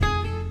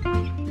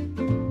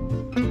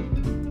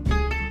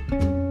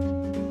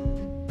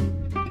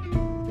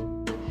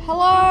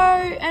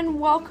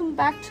welcome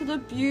back to the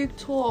Bug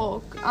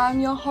Talk. I'm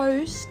your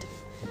host,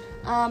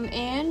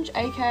 Ange,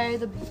 aka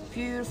the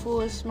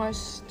beautifulest,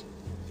 most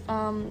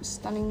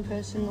stunning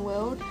person in the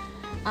world,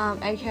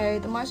 aka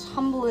the most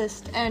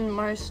humblest and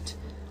most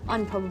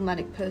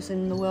unproblematic person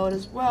in the world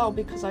as well,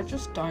 because I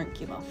just don't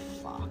give a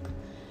fuck.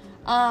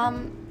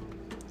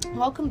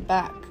 Welcome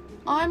back.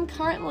 I'm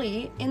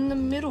currently in the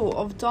middle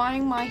of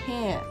dyeing my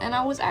hair, and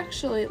I was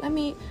actually, let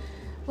me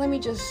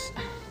just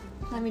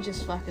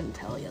fucking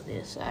tell you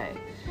this, eh?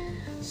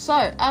 So,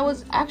 I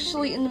was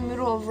actually in the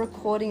middle of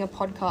recording a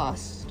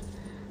podcast,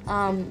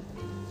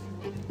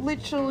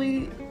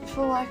 literally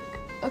for like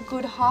a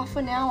good half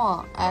an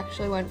hour I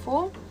actually went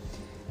for,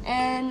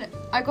 and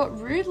I got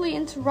rudely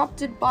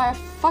interrupted by a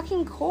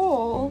fucking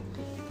call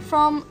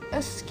from a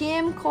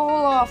scam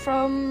caller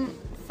from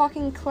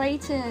fucking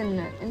Clayton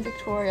in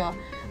Victoria.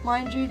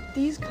 Mind you,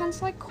 these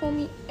cunts like call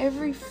me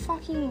every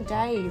fucking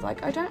day.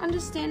 Like, I don't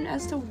understand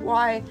as to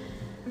why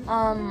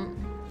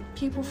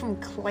people from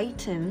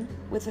Clayton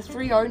with a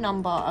 30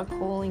 number are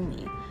calling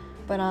me.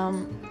 But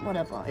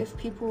whatever. If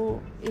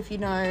you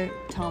know,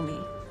 tell me.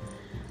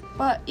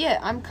 But yeah,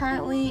 I'm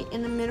currently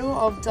in the middle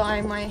of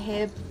dyeing my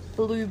hair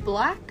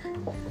blue-black.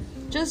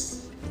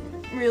 Just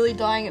really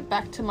dyeing it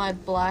back to my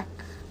black,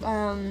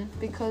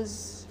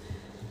 because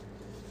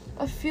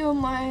I feel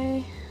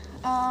my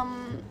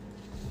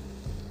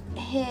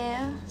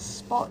hair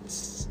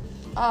spots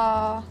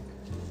are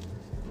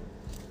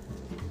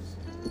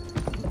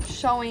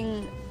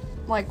showing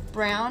like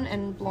brown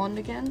and blonde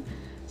again,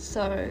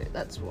 so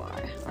that's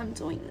why I'm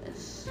doing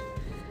this.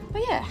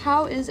 But yeah,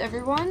 how is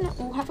everyone?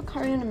 We'll have a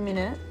cone in a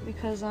minute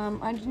because I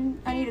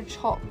need a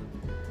chop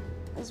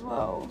as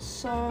well,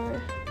 so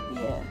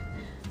yeah.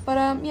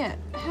 But yeah,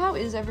 how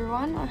is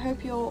everyone? I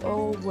hope you're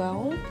all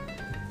well.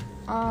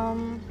 Oh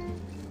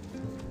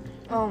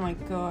my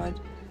god,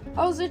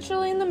 I was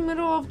literally in the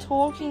middle of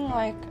talking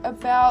like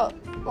about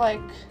like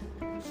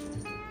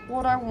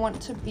what I want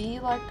to be.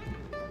 Like,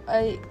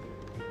 I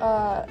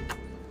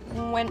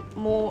went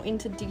more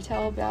into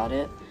detail about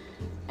it,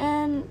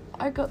 and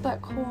I got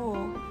that call,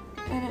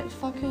 and it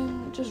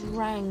fucking just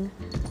rang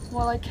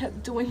while I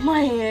kept doing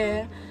my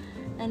hair,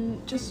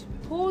 and just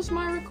paused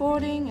my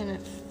recording, and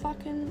it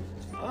fucking,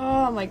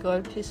 oh my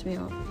god, pissed me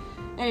off.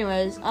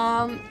 Anyways,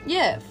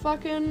 yeah,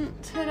 fucking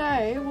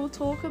today we'll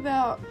talk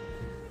about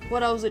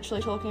what I was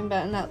literally talking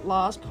about in that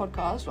last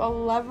podcast. I'll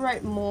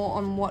elaborate more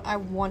on what I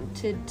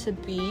wanted to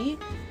be,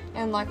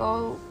 and like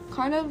I'll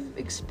kind of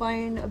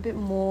explain a bit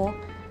more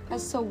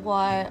as to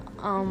why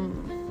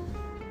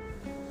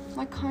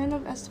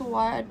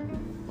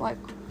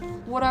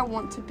what I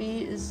want to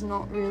be is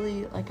not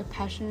really like a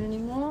passion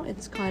anymore.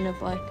 It's kind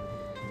of like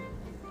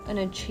an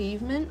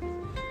achievement.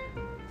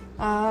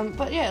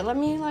 But yeah, let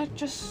me like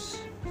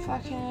just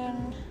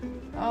fucking,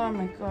 oh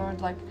my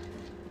god, like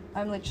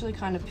I'm literally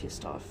kind of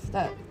pissed off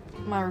that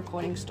my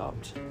recording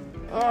stopped.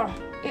 Ugh,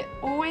 it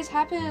always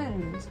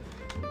happens.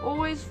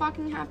 Always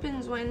fucking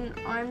happens when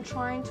I'm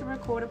trying to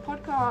record a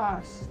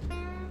podcast.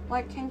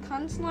 Like, can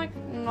cunts like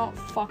not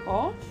fuck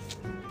off?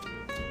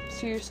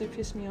 Seriously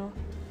piss me off.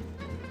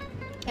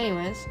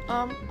 Anyways,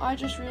 I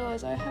just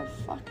realized I have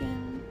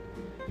fucking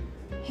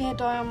hair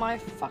dye on my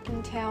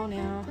fucking towel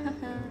now.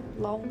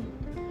 Lol.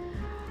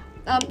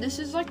 This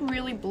is like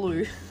really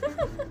blue.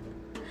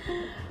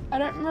 I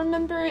don't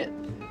remember it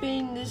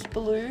being this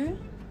blue.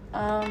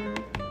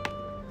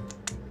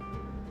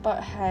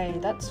 But hey,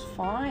 that's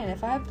fine.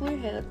 If I have blue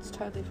hair, that's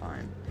totally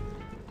fine.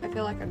 I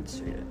feel like I'd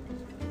suit it.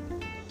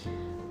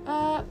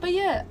 But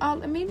yeah,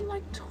 let me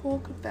like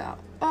talk about,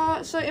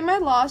 so in my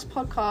last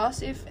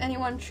podcast, if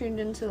anyone tuned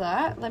into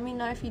that, let me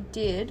know if you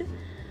did.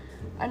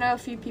 I know a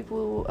few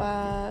people,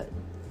 I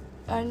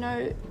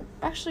know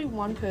actually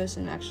one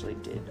person actually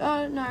did.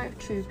 No,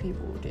 2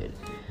 people did.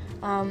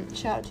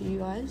 Shout out to you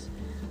guys.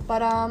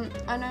 But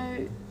I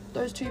know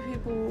those 2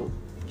 people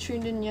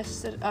tuned in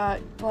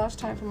last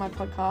time for my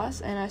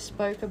podcast, and I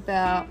spoke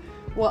about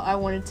what I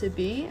wanted to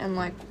be and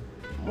like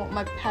what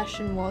my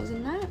passion was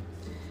in that,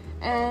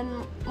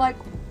 and like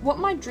what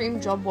my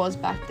dream job was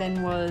back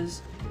then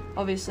was,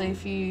 obviously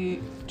if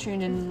you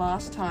tuned in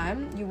last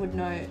time you would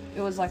know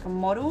it was like a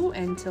model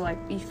and to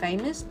like be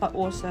famous, but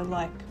also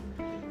like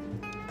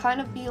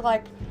kind of be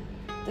like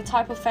the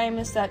type of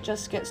famous that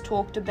just gets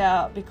talked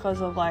about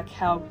because of like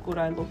how good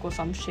I look or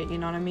some shit, you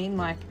know what I mean,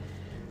 like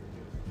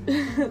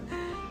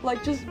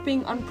like just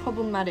being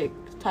unproblematic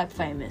type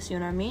famous, you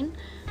know what I mean?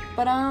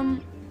 But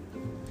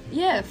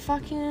yeah,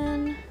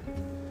 fucking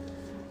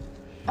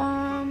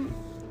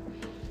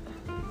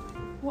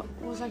what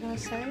was I gonna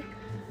say?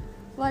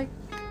 Like,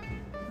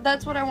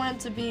 that's what I wanted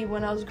to be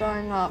when I was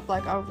growing up.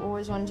 Like, I've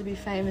always wanted to be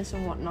famous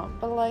and whatnot,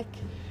 but like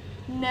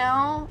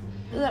now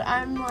that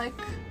I'm like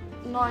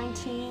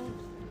 19,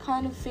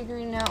 kind of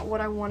figuring out what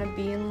I want to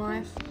be in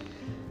life,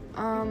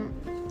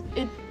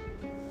 it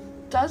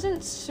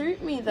doesn't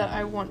suit me that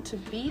I want to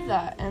be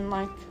that, and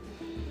like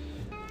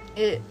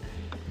it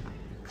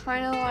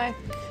kind of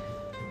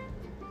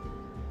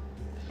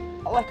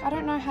like I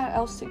don't know how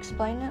else to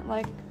explain it.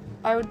 Like,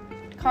 I would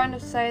kind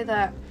of say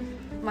that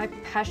my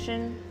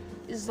passion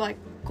is like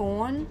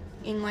gone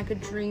in like a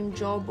dream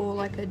job or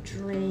like a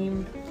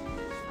dream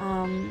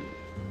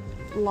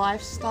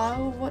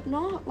lifestyle or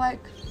whatnot.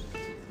 Like,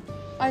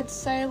 I'd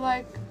say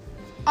like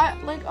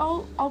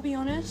I'll be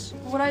honest,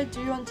 what I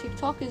do on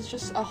TikTok is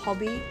just a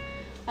hobby.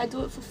 I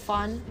do it for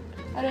fun.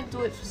 I don't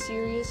do it for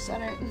serious. I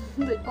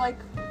don't like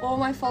all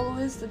my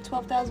followers, the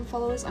 12,000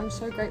 followers. I'm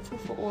so grateful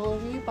for all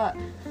of you, but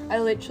I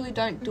literally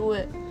don't do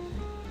it.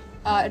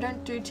 I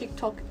don't do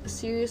TikTok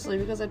seriously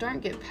because I don't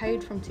get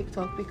paid from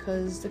TikTok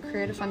because the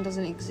Creator Fund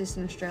doesn't exist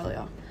in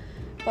Australia.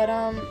 But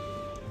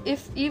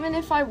even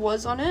if I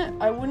was on it,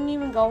 I wouldn't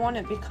even go on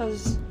it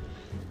because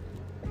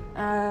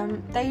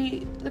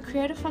the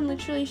Creator Fund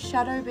literally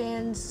shadow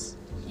bans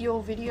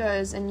your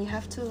videos, and you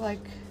have to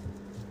like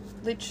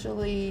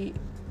literally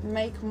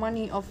make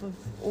money off of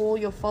all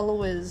your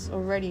followers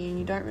already, and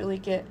you don't really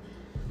get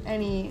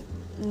any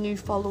new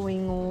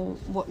following or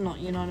whatnot,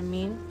 you know what I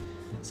mean?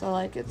 So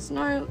like it's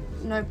no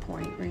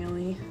point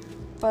really.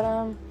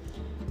 But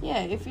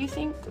yeah, if you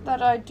think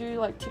that I do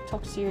like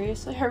TikTok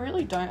seriously, I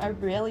really don't. I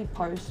rarely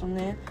post on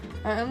there.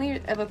 I only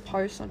ever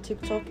post on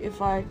TikTok if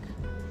like,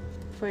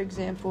 for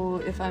example,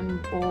 if I'm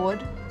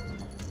bored,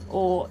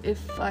 or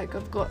if like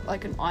I've got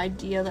like an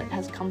idea that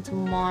has come to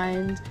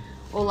mind,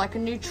 or like a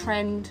new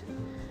trend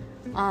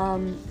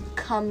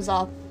comes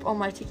up on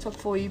my TikTok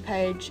For You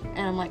page, and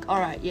I'm like,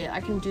 alright, yeah,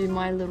 I can do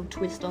my little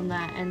twist on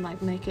that and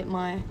like make it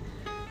my,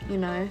 you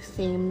know,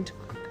 themed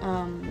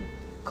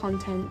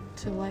content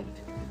to like,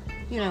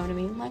 you know what I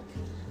mean, like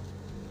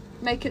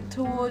make it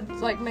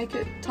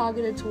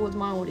targeted towards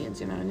my audience,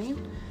 you know what I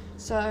mean?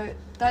 So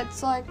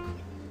that's like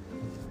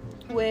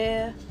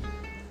where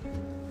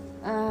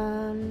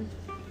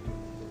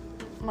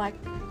like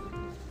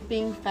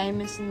being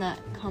famous and that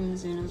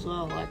comes in as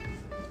well. Like,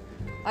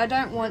 I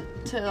don't want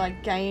to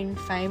like gain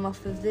fame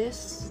off of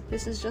this.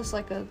 This is just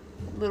like a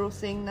little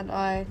thing that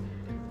I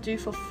do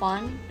for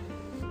fun.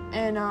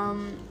 And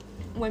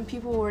when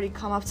people already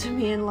come up to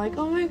me and like,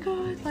 oh my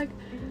god, like,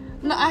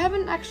 no, I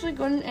haven't actually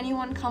gotten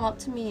anyone come up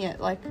to me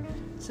yet, like,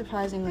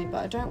 surprisingly,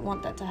 but I don't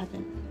want that to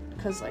happen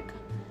because like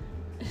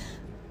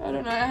I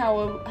don't know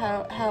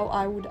how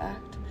I would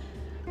act.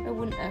 I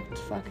wouldn't act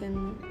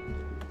fucking,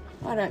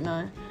 I don't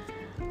know.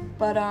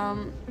 But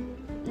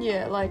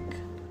yeah, like,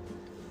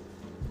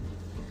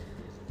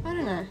 I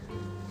don't know.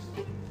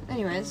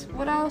 Anyways,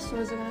 what else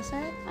was I gonna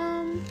say?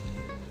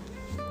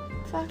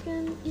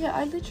 Yeah,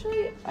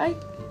 I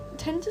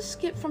tend to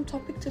skip from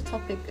topic to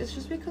topic. It's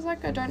just because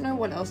like I don't know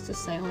what else to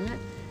say on it,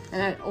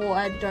 and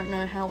I don't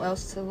know how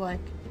else to like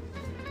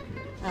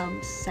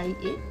say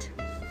it.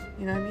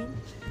 You know what I mean?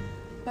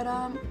 But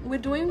we're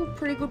doing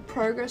pretty good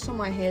progress on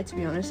my hair, to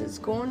be honest. It's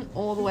gone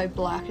all the way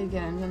black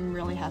again. I'm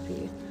really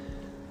happy.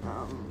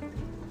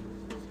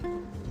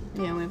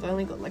 Yeah, we've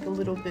only got like a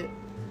little bit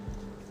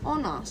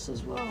on us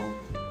as well.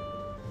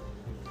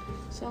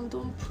 So I'm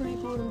doing pretty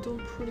good.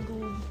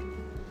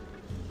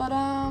 But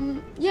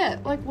yeah,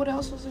 like what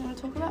else was I going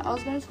to talk about? I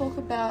was going to talk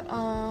about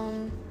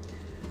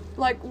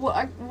like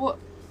what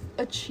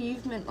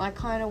achievement I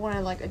kind of want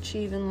to like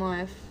achieve in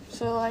life.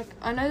 So like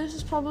I know this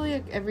is probably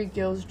like every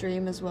girl's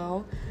dream as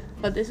well,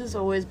 but this has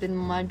always been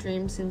my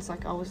dream since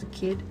like I was a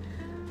kid.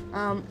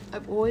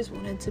 I've always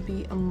wanted to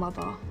be a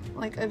mother.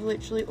 Like I've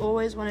literally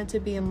always wanted to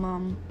be a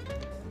mum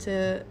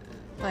to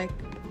like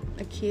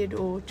a kid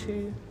or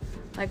two.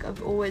 Like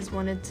I've always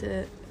wanted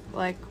to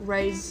like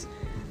raise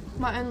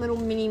my own little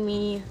mini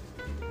me,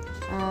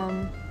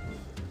 and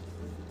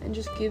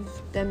just give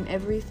them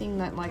everything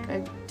that like I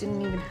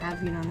didn't even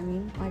have, you know what I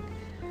mean? Like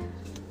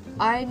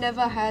I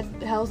never had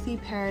healthy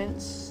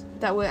parents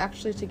that were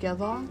actually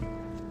together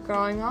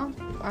growing up,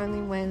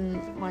 only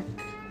when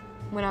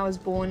I was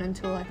born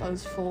until like I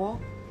was 4.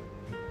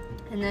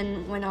 And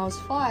then when I was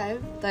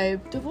 5, they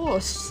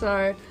divorced.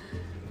 So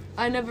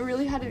I never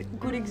really had a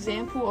good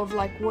example of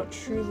like what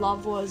true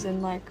love was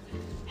and like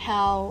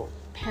how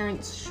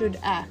parents should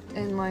act.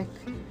 And like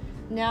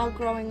now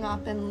growing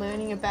up and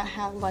learning about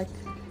how like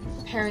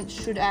parents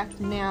should act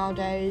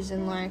nowadays,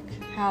 and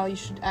like how you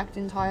should act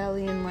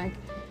entirely, and like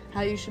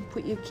how you should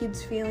put your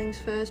kids' feelings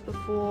first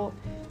before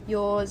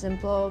yours, and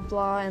blah blah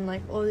blah, and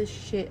like all this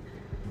shit,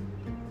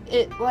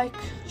 it like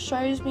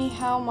shows me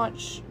how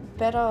much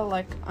better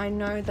like I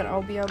know that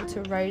I'll be able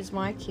to raise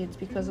my kids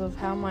because of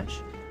how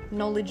much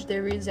knowledge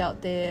there is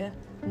out there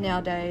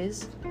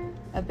nowadays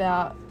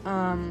about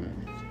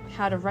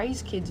how to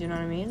raise kids, you know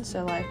what I mean?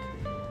 So like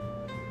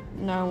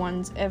no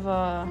one's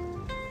ever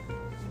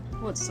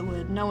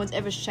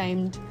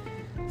shamed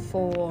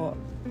for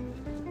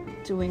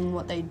doing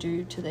what they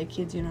do to their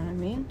kids, you know what I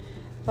mean?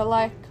 But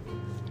like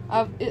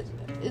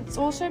it's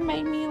also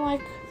made me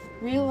like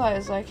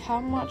realize like how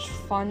much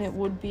fun it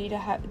would be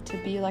to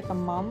be like a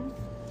mum.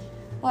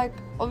 Like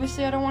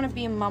obviously I don't want to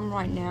be a mum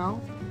right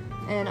now,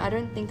 and I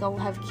don't think I'll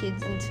have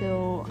kids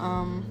until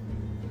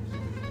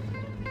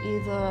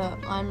either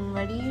I'm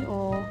ready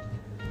or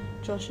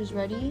Josh is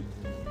ready.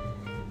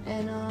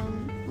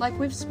 And like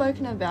we've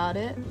spoken about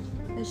it,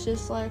 it's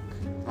just like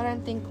I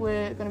don't think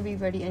we're gonna be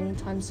ready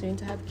anytime soon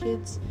to have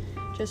kids,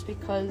 just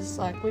because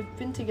like we've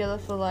been together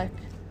for like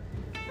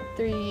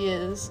 3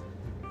 years,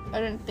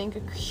 don't think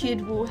a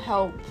kid will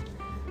help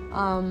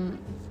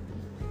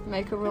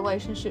make a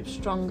relationship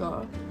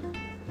stronger,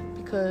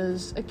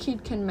 because a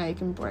kid can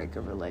make and break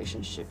a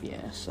relationship,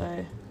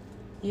 so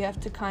you have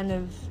to kind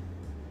of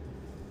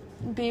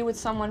be with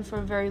someone for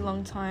a very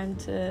long time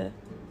to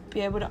be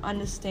able to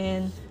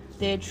understand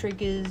their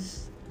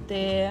triggers,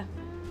 their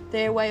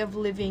way of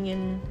living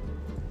and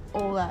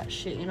all that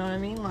shit, you know what I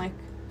mean? Like,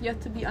 you have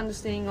to be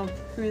understanding of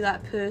who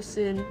that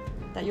person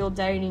that you're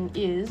dating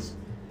is,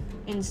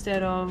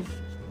 instead of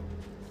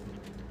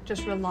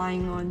just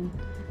relying on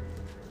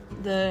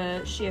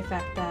the sheer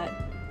fact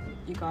that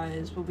you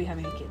guys will be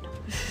having a kid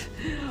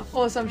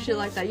or some shit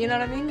like that, you know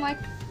what I mean? Like,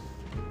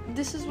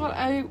 this is what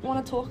I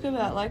want to talk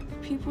about.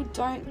 Like, people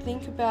don't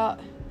think about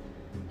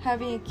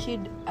having a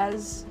kid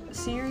as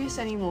serious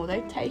anymore.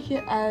 They take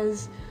it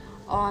as,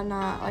 oh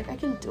nah, like, I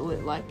can do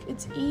it, like,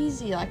 it's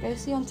easy. Like, I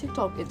see on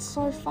TikTok, it's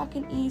so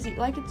fucking easy.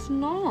 Like, it's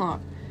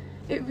not.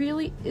 It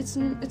really, it's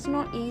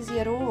not easy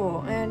at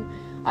all. And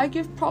I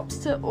give props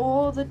to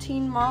all the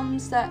teen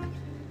mums that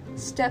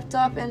stepped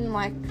up and,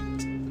 like,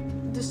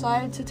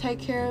 decided to take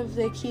care of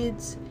their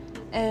kids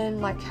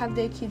and, like, have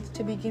their kids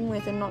to begin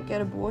with and not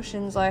get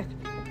abortions. Like,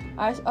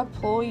 I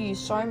applaud you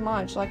so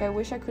much. Like, I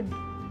wish I could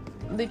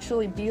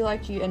literally be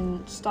like you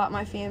and start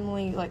my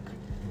family, like,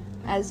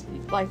 as,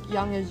 like,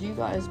 young as you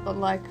guys. But,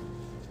 like,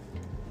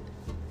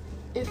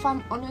 if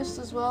I'm honest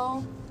as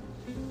well,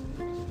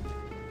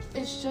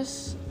 it's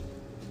just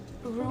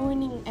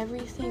ruining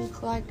everything.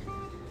 Like,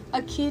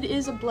 a kid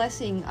is a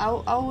blessing.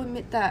 I'll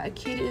admit that. A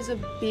kid is a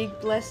big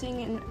blessing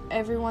in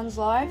everyone's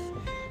life.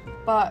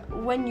 But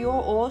when you're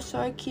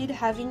also a kid,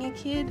 having a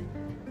kid,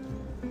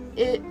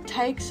 it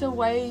takes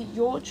away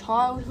your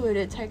childhood.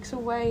 It takes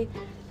away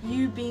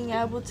you being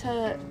able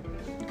to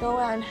go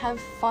out and have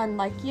fun.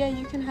 Like, yeah,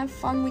 you can have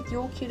fun with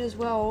your kid as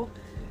well,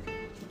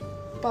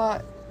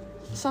 but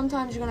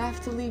sometimes you're gonna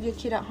have to leave your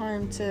kid at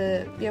home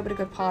to be able to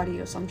go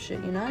party or some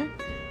shit, you know?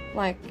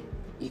 Like,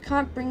 you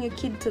can't bring your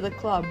kid to the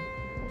club,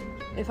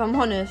 if I'm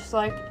honest.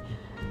 Like,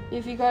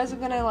 if you guys are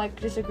gonna, like,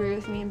 disagree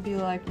with me and be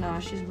like, nah,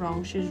 she's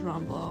wrong, blah,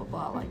 blah,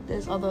 blah, like,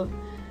 there's other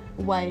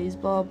ways,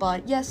 blah, blah.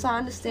 Yes, I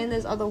understand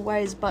there's other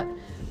ways, but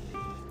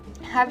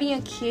having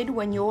a kid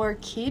when you're a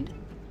kid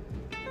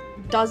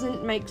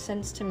doesn't make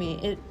sense to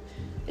me.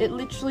 It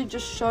literally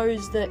just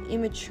shows the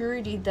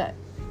immaturity that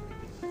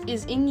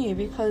is in you,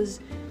 because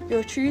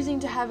you're choosing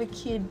to have a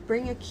kid,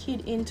 bring a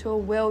kid into a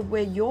world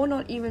where you're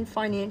not even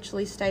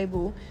financially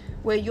stable,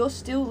 where you're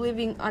still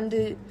living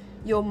under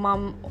your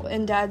mum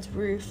and dad's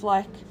roof.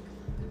 Like,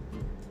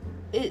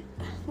 it,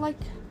 like,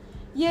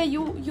 yeah,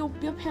 your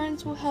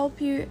parents will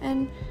help you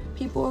and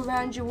people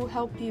around you will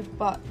help you,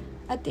 but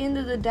at the end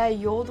of the day,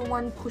 you're the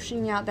one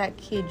pushing out that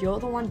kid, you're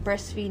the one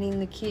breastfeeding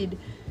the kid,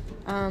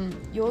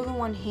 you're the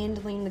one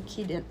handling the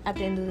kid at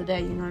the end of the day,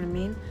 you know what I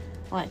mean?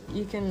 Like,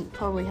 you can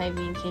probably hate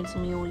me and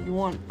cancel me all you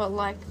want, but,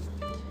 like,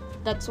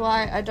 that's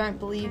why I don't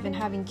believe in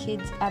having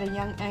kids at a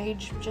young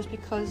age, just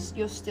because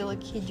you're still a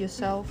kid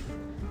yourself.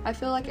 I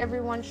feel like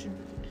everyone should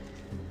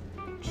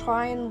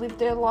try and live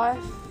their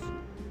life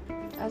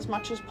as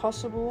much as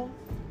possible,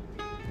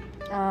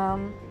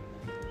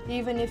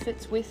 even if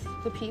it's with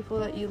the people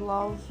that you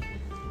love,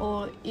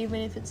 or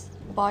even if it's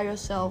by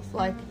yourself.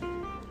 Like,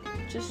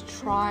 just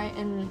try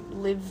and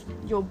live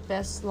your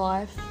best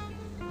life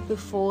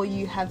before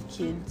you have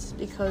kids,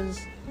 because,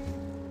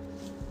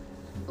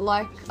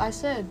 like I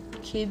said,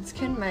 kids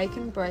can make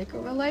and break a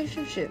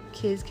relationship.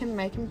 Kids can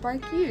make and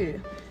break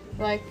you.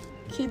 Like,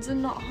 kids are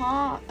not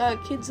hard.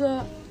 Kids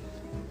are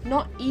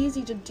not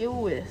easy to deal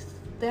with.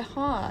 They're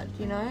hard,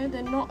 you know?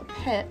 They're not a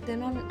pet. They're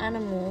not an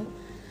animal.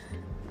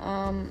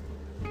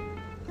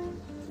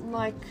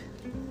 Like,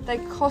 they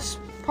cost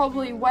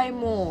probably way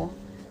more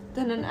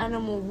than an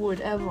animal would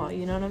ever,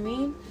 you know what I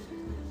mean?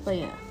 But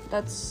yeah,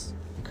 that's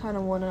kind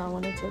of what I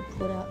wanted to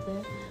put out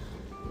there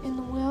in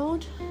the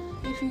world.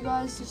 If you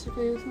guys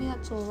disagree with me,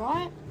 that's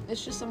alright.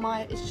 It's just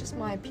my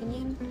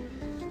opinion.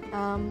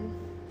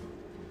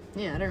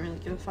 Yeah, I don't really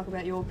give a fuck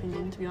about your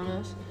opinion, to be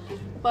honest.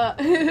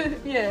 But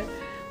yeah,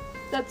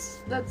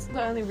 that's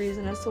the only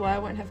reason as to why I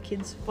won't have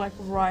kids, like,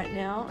 right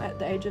now at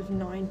the age of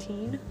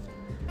 19.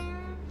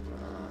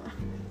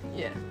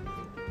 Yeah.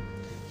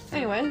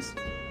 Anyways,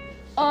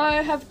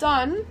 I have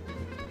done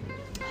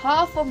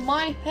half of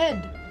my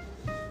head.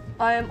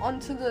 I am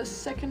onto the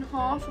second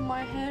half of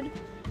my head.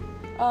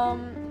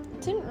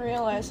 Didn't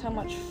realize how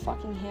much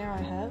fucking hair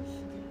I have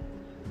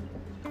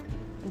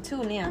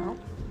until now,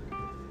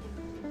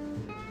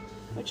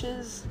 which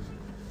is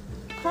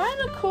kind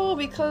of cool,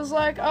 because,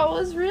 like, I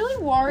was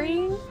really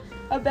worrying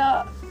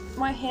about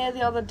my hair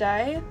the other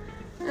day,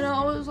 and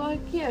I was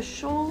like, yeah,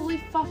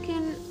 surely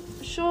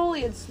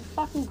it's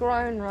fucking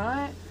grown,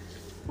 right?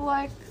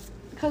 Like,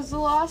 because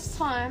last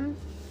time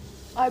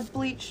I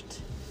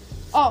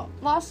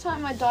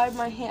dyed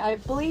my hair, I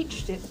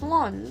bleached it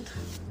blonde.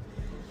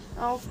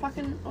 I'll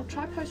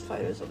try post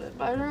photos of it,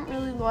 but I don't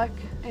really like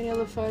any of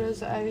the photos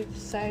that I've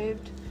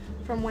saved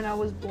from when I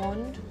was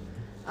blonde.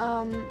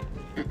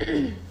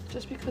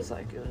 Just because,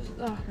 like, it was,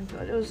 oh my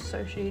god, it was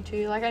so shitty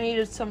too. Like, I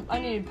needed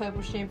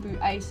purple shampoo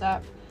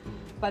ASAP,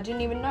 but I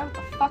didn't even know what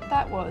the fuck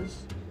that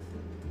was.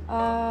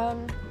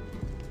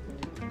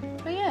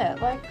 But yeah,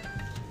 like,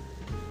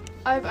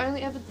 I've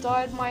only ever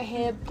dyed my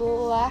hair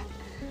black,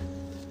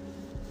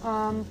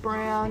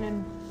 brown,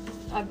 and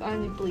I've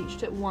only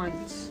bleached it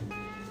once.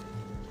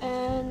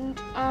 And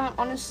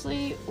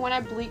honestly, when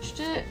I bleached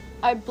it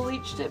to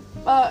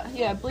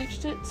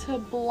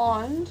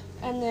blonde,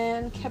 and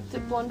then kept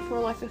it blonde for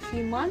like a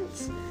few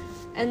months.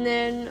 And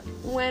then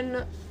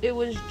when it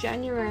was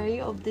January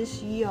of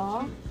this year,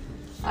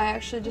 I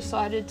actually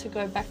decided to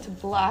go back to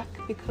black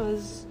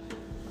because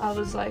I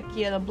was like,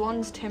 yeah, the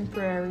blonde's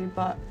temporary,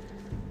 but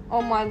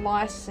on my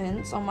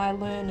license, on my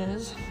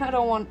learners, I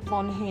don't want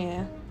blonde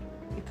hair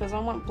because I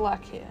want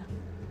black hair.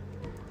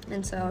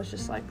 And so I was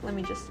just like, let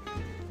me just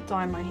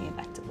dye my hair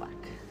back to black.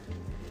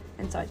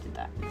 And so I did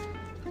that.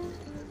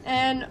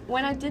 And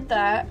when I did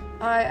that,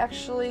 I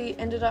actually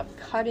ended up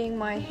cutting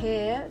my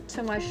hair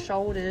to my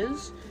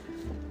shoulders,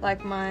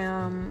 like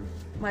my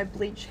my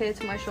bleach hair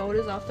to my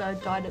shoulders after I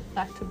dyed it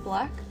back to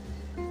black,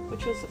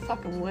 which was the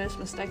fucking worst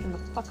mistake in the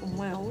fucking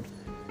world.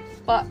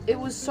 But it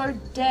was so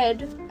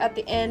dead at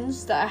the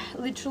ends that I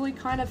literally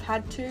kind of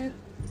had to,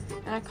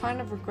 and I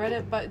kind of regret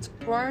it, but it's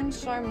grown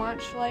so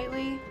much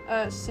lately,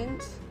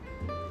 since.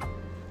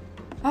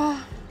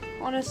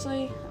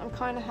 Honestly, I'm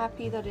kind of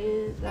happy that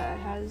it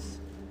has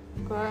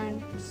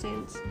grown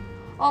since.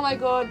 Oh my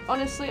god,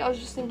 honestly, I was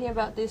just thinking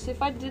about this.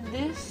 If I did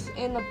this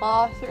in the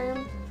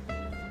bathroom,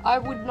 I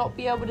would not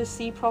be able to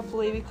see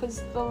properly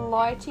because the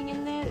lighting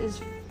in there is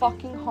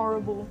fucking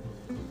horrible.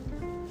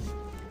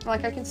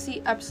 Like, I can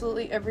see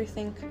absolutely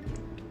everything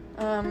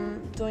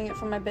doing it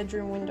from my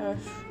bedroom window.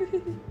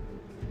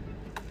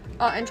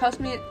 And trust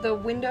me, the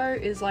window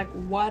is like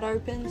wide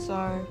open,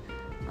 so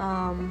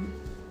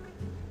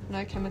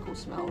no chemical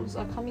smells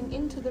are coming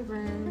into the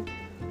room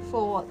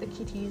for the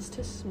kitties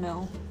to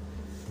smell.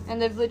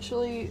 And they've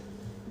literally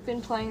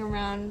been playing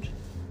around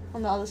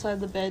on the other side of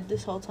the bed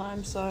this whole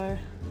time, so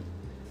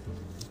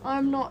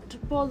I'm not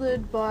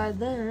bothered by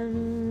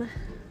them.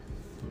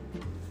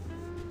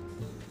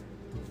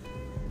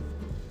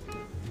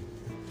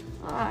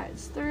 Alright,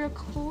 it's 3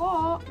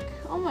 o'clock.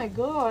 Oh my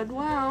god,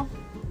 wow.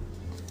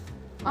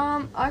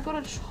 I got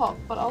a chop,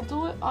 but I'll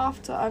do it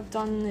after I've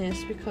done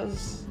this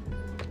because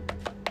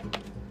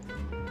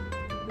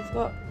we've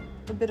got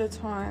a bit of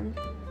time.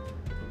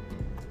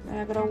 And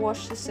I gotta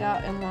wash this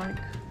out in like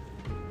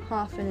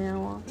half an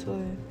hour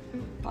to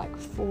like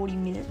 40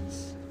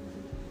 minutes.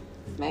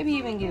 Maybe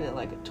even give it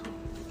like a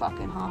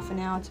fucking half an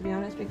hour, to be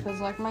honest, because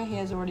like my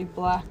hair's already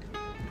black.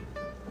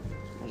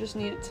 I just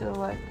need it to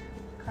like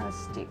kind of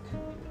stick.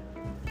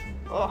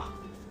 Oh,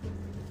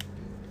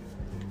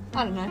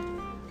 I don't know.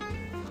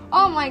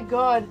 Oh my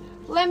god,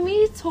 let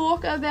me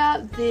talk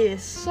about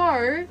this.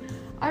 So,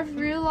 I've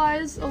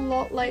realized a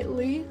lot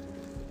lately.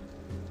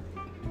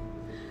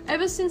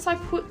 Ever since I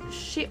put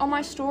shit on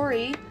my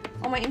story,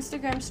 on my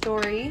Instagram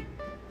story,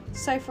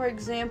 say for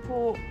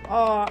example,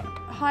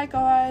 hi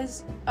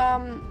guys,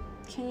 can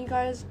you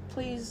guys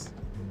please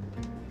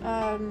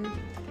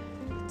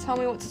tell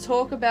me what to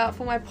talk about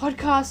for my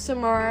podcast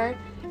tomorrow?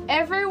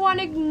 Everyone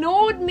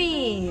ignored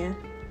me.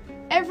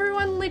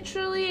 Everyone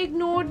literally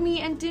ignored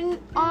me and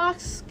didn't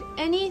ask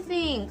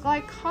anything.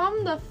 Like,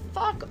 come the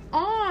fuck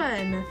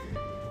on.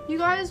 You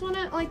guys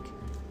wanna, like,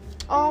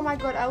 oh my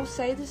god, I'll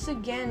say this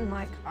again.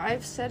 Like, I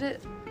said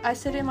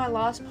it in my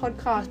last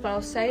podcast, but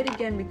I'll say it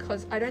again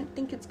because I don't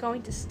think it's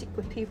going to stick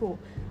with people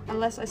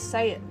unless I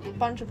say it a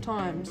bunch of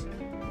times.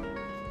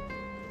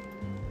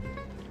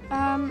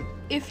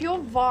 If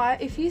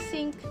you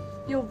think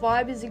your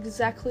vibe is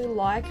exactly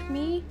like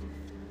me,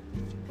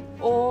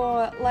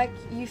 or like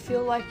you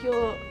feel like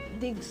you're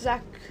the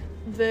exact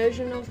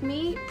version of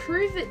me,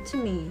 prove it to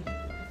me.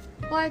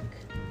 Like,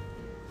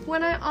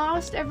 when I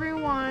asked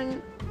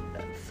everyone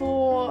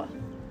for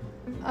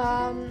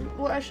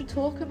what I should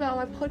talk about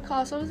on my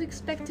podcast, I was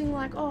expecting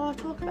like, oh,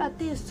 talk about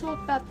this,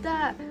 talk about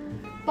that,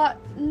 but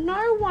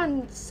no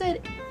one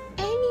said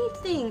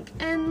anything,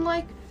 and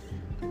like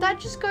that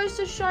just goes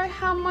to show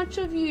how much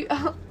of you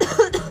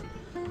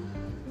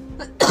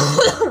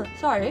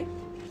sorry,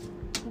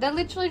 that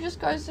literally just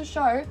goes to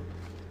show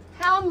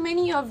how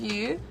many of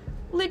you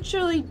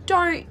literally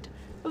don't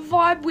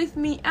vibe with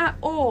me at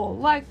all.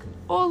 Like,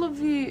 all of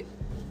you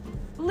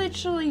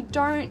literally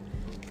don't,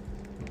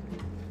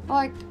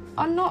 like,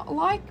 are not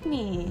like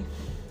me.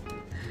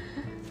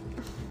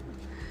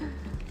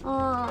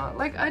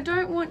 Like, I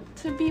don't want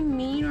to be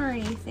mean or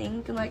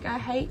anything. Like, I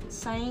hate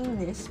saying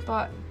this,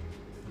 but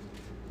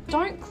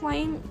don't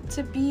claim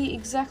to be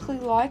exactly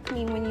like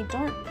me when you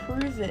don't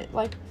prove it.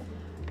 Like,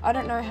 I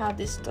don't know how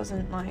this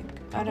doesn't, like,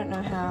 I don't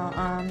know how,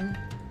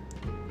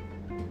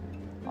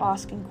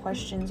 asking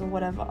questions or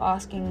whatever,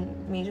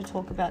 asking me to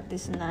talk about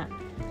this and that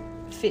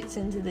fits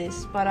into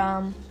this, but,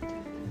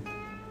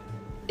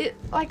 it,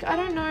 like, I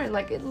don't know,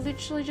 like, it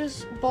literally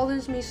just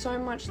bothers me so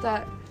much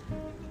that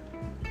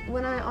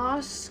when I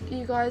ask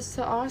you guys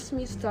to ask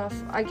me stuff,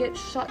 I get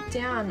shut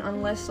down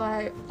unless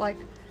I, like,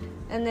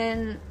 and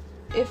then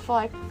if,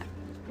 like,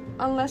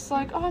 unless,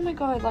 like, oh my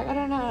god, like, I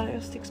don't know how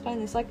else to explain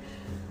this, like,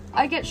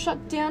 I get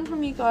shut down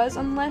from you guys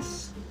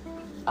unless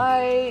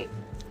I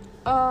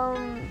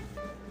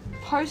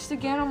post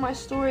again on my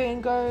story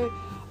and go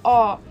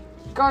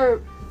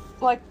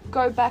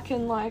back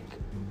and like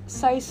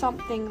say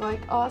something,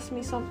 like ask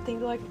me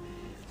something,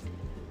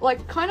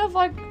 like kind of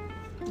like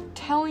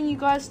telling you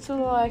guys to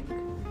like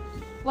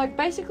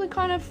basically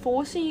kind of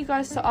forcing you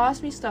guys to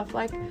ask me stuff.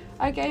 Like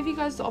I gave you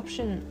guys the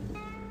option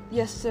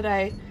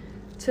yesterday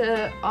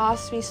to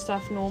ask me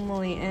stuff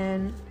normally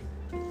and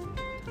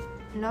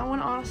no one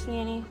asked me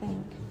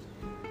anything.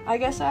 I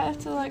guess I have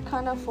to like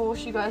kind of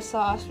force you guys to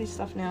ask me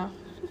stuff now.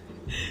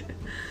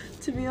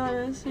 To be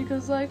honest,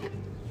 because like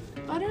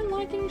I don't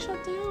like getting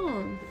shut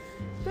down.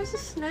 You guys are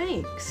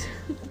snakes.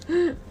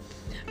 You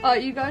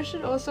guys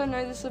should also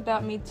know this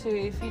about me too,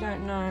 if you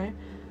don't know.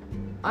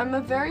 I'm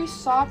a very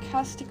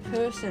sarcastic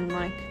person.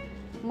 Like,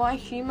 my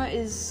humor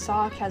is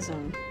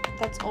sarcasm.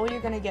 That's all you're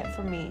gonna get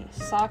from me.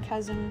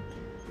 Sarcasm,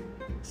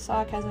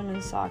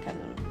 and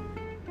sarcasm.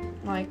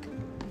 Like,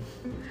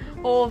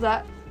 all of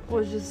that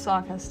was just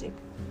sarcastic.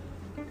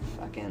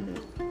 Fucking,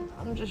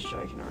 I'm just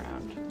joking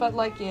around. But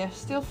like, yeah,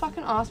 still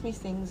fucking ask me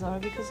things though,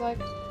 because like,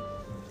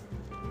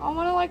 I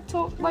wanna like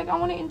talk, like I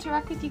wanna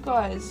interact with you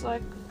guys,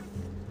 like,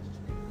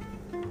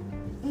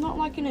 not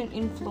like in an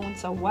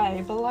influencer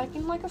way, but like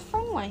in like a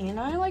fun way, you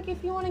know? Like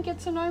if you wanna get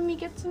to know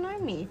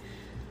me.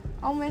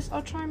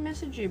 I'll try and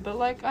message you, but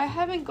like I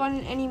haven't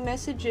gotten any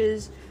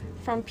messages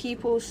from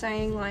people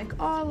saying like,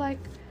 oh, like,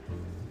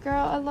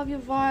 girl, I love your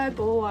vibe,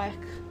 or like,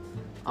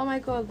 oh my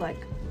god,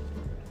 like,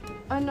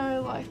 I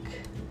know, like,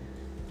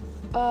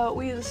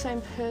 we're the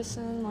same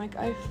person, like,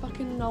 I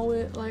fucking know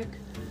it, like,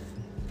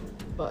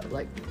 but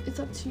like, it's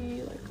up to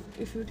you, like,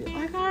 if you do,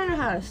 like, I don't know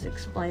how to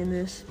explain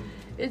this.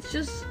 It's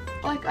just,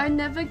 like, I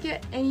never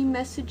get any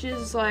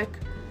messages like,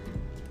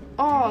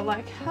 oh,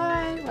 like,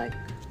 hi, like,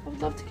 I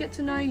would love to get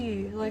to know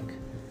you, like,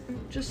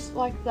 just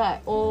like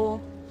that,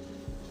 or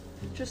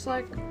just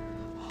like,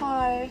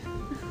 hi,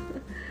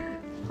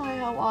 hi,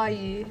 how are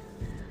you,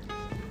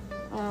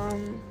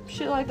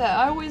 shit like that.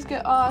 I always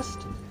get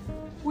asked,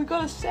 we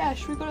got a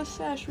sesh.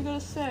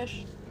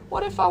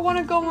 What if I want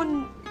to go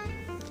on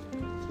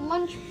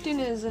lunch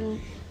dinners and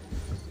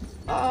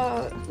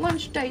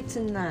lunch dates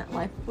and that,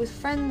 like with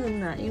friends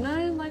and that, you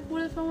know? Like,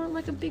 what if I want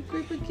like a big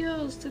group of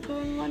girls to go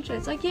on lunch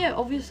dates? Like, yeah,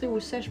 obviously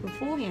we'll sesh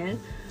beforehand,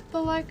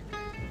 but like,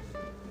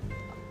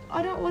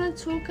 I don't want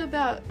to talk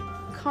about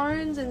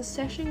cones and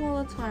seshing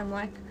all the time.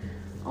 Like,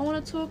 I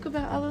want to talk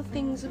about other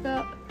things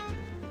about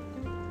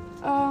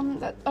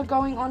that are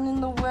going on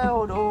in the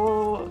world,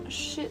 or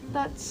shit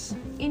that's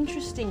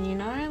interesting, you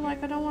know?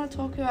 Like, I don't want to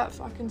talk about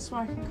fucking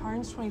smoking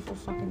cones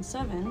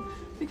 24/7,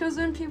 because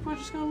then people are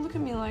just gonna look at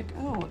me like,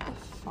 oh, what the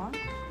fuck?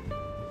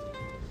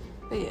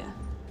 But yeah,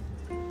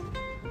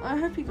 I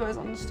hope you guys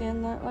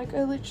understand that. Like,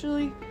 I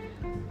literally,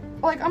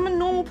 like, I'm a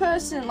normal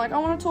person. Like, I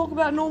want to talk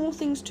about normal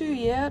things too,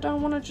 yeah? I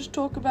don't want to just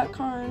talk about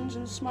cones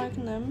and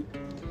smoking them.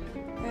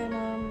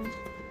 And,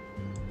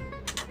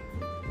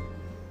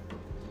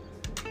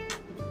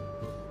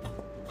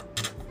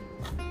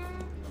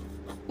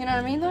 you know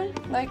what I mean, though?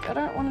 Like, I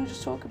don't want to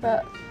just talk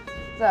about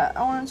that.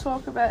 I want to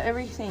talk about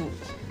everything.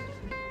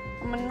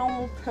 I'm a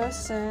normal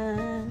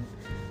person.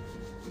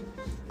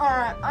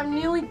 Alright, I'm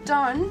nearly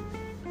done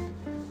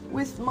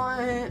with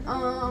my,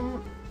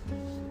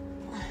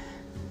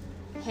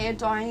 hair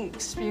dyeing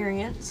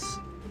experience.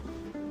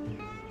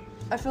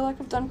 I feel like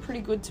I've done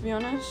pretty good, to be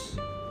honest.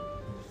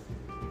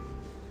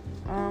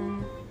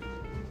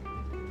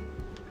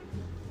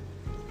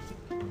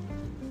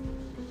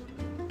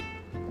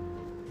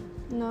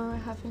 No, I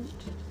haven't.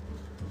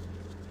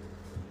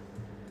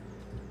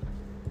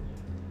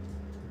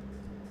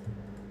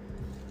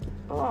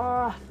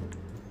 Oh,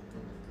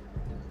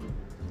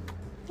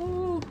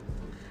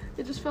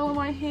 it just fell in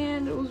my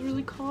hand. It was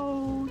really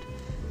cold.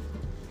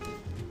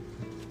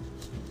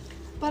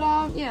 But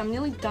yeah, I'm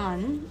nearly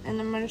done,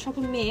 and I'm gonna chop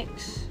a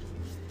mix,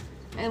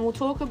 and we'll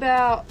talk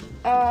about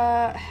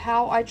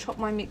how I chop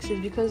my mixes,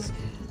 because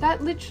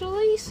that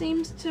literally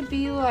seems to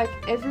be like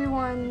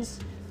everyone's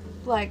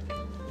like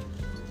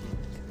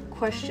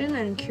question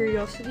and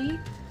curiosity,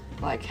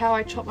 like how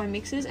I chop my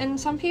mixes. And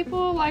some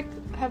people like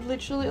have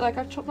literally, like,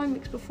 I've chopped my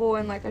mix before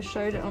and like I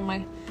showed it on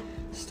my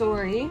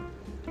story,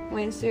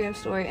 my Instagram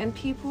story, and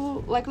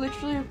people like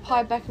literally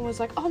replied back and was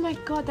like, oh my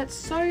god, that's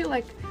so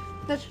like,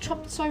 that's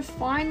chopped so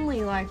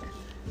finely. Like,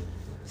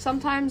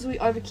 sometimes we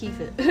overkeep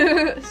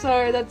it.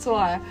 So that's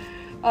why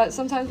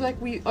sometimes like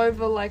we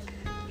over like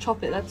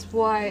chop it. That's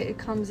why it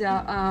comes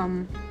out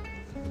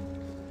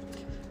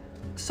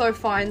so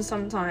fine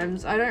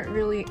sometimes.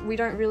 We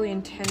don't really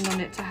intend on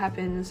it to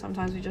happen, and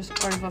sometimes we just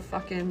over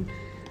fucking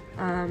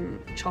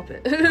chop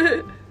it.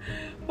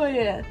 But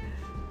yeah.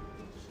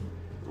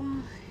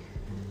 Oh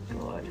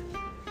god.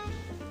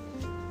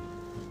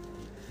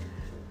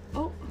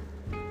 Oh,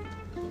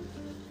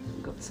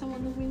 got some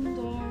on the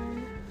window.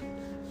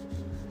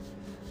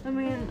 I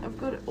mean, I've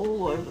got it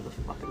all over the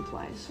fucking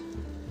place,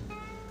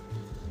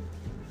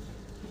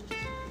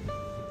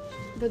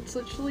 but it's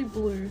literally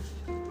blue.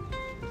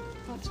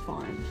 That's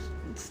fine.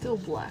 It's still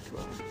black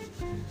though.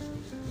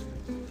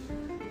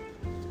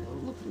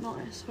 It'll look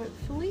nice,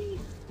 hopefully.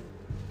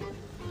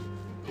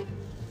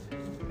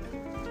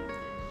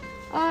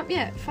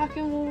 Yeah,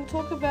 fucking we'll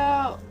talk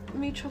about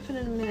me chopping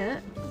in a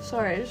minute.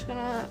 Sorry, just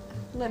gonna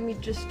let me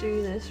just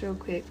do this real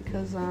quick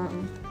because I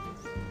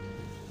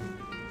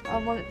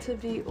want it to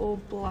be all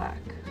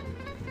black.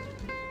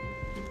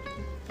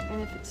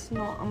 And if it's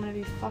not, I'm gonna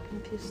be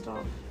fucking pissed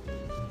off.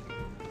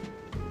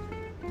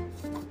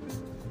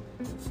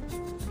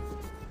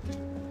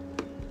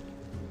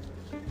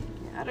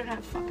 Yeah, I don't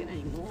have fucking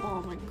anymore.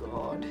 Oh my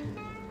god.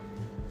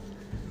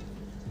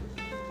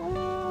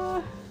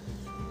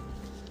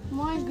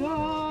 My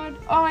god.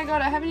 Oh my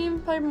god, I haven't even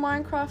played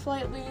Minecraft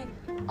lately.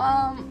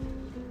 I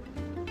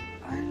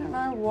don't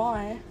know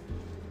why.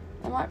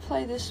 I might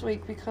play this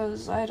week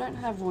because I don't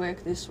have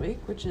work this week,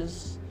 which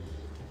is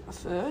a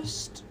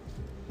first.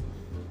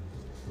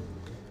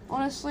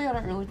 Honestly, I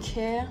don't really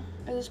care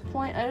at this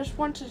point. I just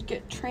want to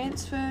get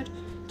transferred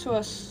to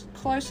a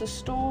closer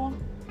store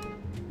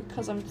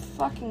because I'm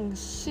fucking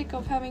sick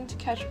of having to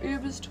catch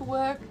Ubers to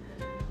work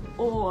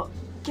or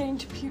getting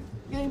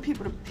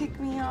people to pick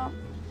me up.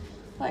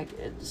 Like,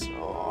 it's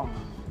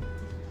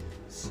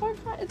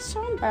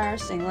so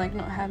embarrassing, like,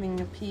 not having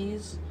your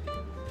peers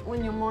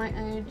when you're my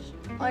age.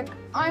 Like,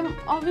 I'm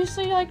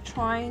obviously, like,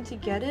 trying to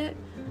get it.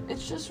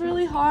 It's just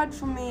really hard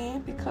for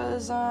me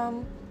because,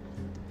 no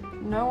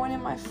one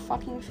in my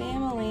fucking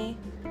family,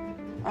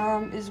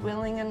 is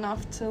willing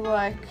enough to,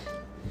 like,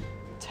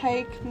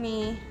 take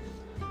me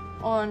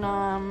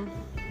on,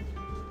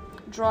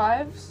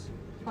 drives.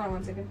 Hold on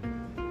one second.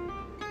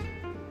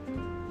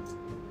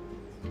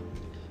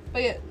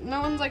 But yeah,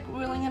 no one's like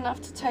willing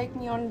enough to take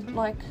me on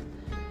like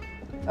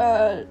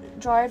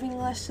driving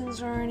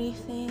lessons or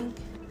anything,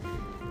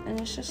 and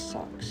it just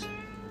sucks.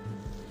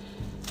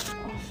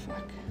 Oh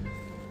fuck.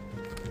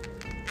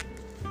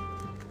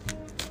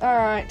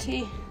 Alright,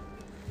 T.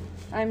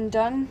 I'm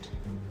done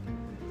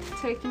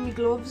taking my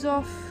gloves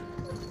off.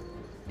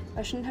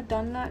 I shouldn't have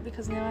done that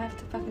because now I have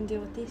to fucking deal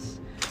with this.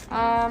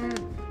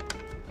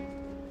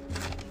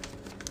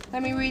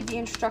 Let me read the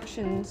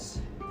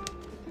instructions.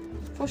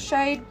 For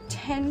shade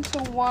 10 to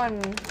 1.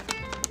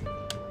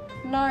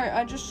 No,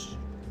 I just...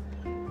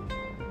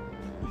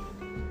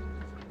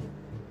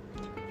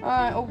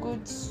 Alright, all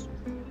goods.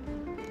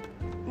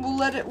 We'll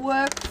let it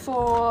work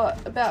for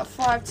about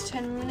 5 to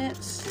 10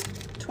 minutes.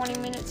 20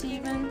 minutes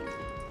even.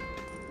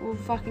 We'll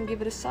fucking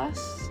give it a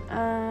suss.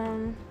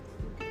 That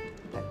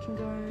can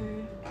go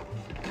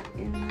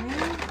in there.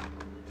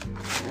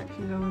 That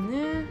can go in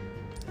there.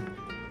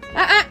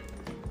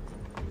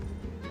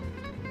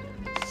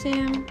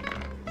 Sam.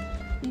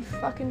 You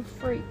fucking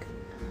freak.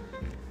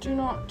 Do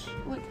not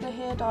lick the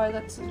hair dye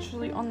that's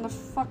literally on the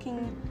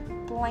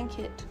fucking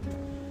blanket.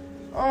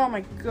 Oh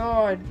my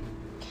god.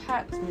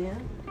 Cats,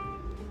 man.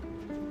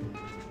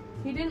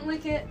 He didn't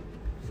lick it.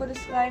 For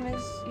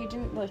disclaimers, he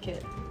didn't lick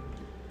it.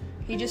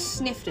 He just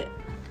sniffed it.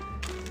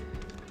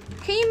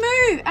 Can you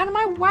move out of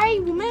my way,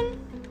 woman?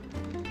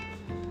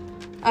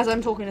 As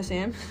I'm talking to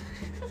Sam.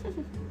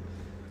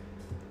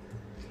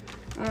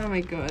 Oh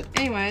my god.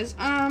 Anyways,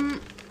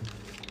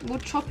 we'll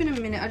chop in a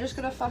minute. I just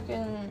gotta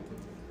fucking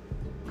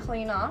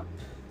clean up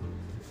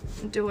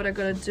and do what I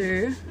gotta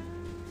do.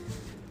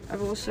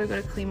 I've also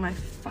gotta clean my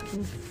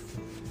fucking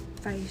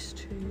face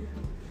too,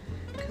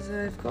 because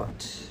I've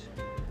got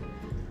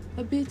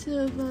a bit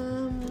of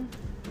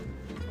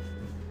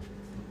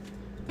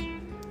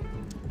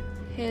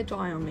hair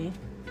dye on me.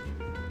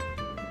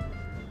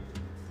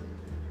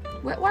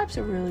 Wet wipes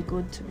are really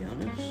good, to be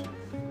honest.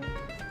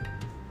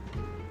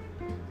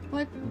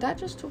 Like, that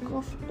just took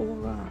off all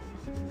that.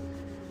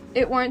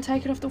 It won't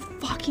take it off the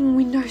fucking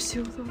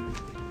windowsill though.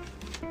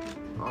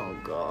 Oh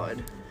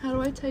god. How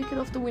do I take it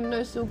off the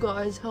windowsill,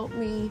 guys? Help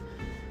me.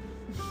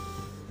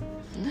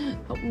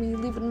 Help me,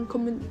 leave it in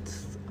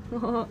comments.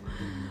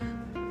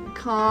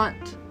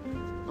 Can't.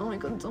 Oh my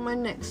god, it's on my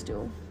neck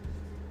still.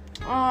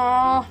 Oh,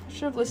 I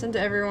should have listened to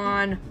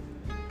everyone.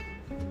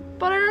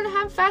 But I don't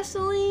have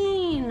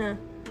Vaseline.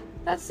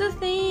 That's the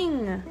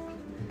thing.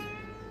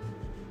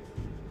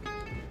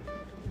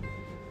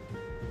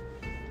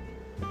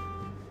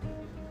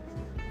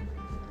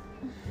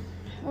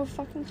 It'll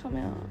fucking come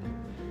out.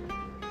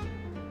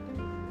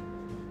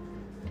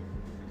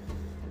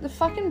 The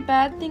fucking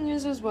bad thing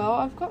is as well,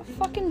 I've got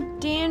fucking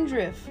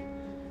dandruff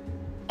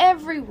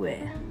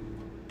everywhere.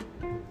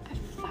 I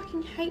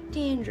fucking hate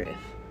dandruff.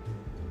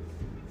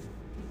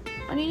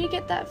 I need to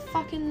get that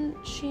fucking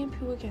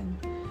shampoo again.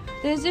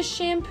 There's this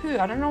shampoo,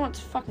 I don't know what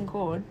it's fucking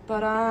called,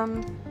 but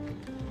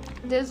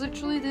there's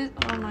literally this,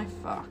 oh my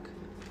fuck.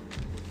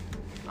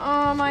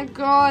 Oh my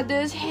god,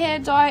 there's hair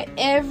dye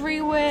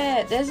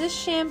everywhere. There's this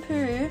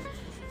shampoo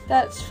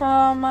that's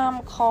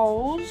from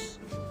Coles.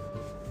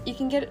 You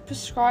can get it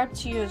prescribed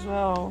to you as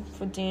well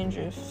for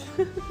dandruff.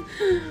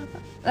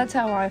 That's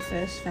how I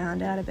first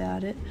found out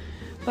about it.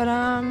 But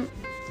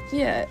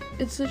yeah,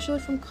 it's literally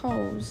from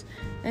Coles,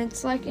 and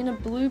it's like in a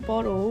blue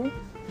bottle,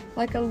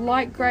 like a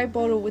light grey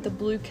bottle with a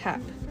blue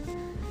cap.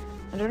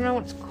 I don't know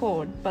what it's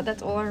called, but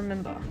that's all I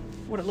remember.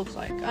 what it looks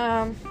like.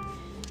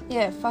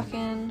 Yeah,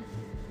 fucking...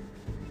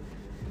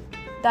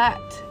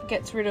 That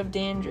gets rid of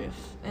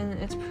dandruff, and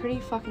it's pretty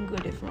fucking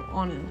good if I'm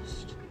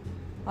honest.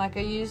 Like,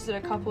 I used it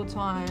a couple of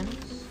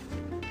times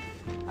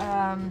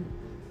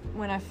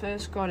when I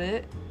first got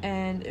it,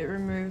 and it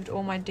removed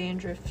all my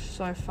dandruff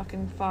so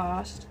fucking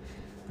fast.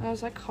 And I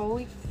was like,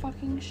 holy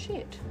fucking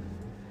shit.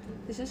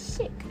 This is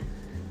sick.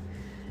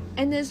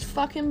 And there's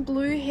fucking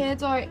blue hair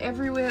dye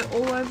everywhere,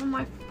 all over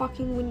my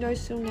fucking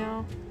windowsill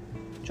now.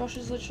 Josh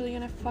is literally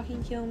gonna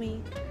fucking kill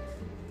me.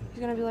 He's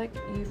gonna be like,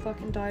 you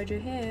fucking dyed your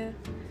hair.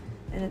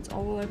 And it's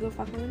all over the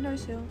fucking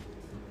windowsill.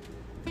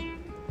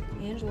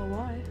 Angela,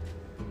 why?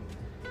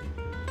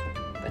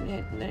 But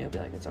then he'll be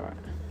like, it's alright.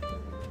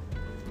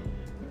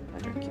 I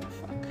don't give a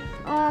fuck.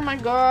 Oh my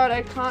god,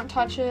 I can't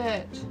touch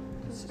it.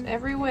 It's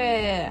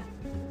everywhere.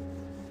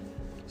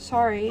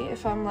 Sorry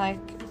if I'm like...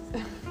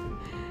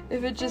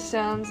 if it just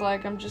sounds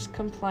like I'm just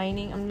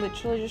complaining. I'm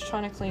literally just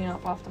trying to clean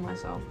up after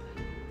myself.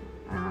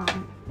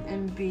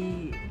 And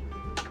be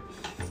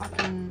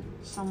fucking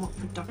somewhat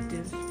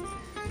productive.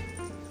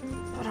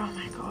 But oh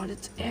my god,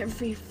 it's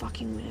every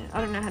fucking minute.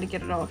 I don't know how to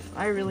get it off.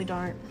 I really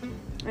don't.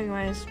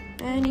 Anyways,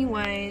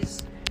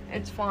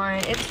 it's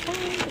fine.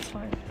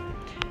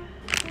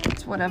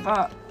 It's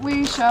whatever.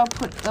 We shall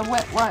put the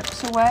wet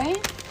wipes away.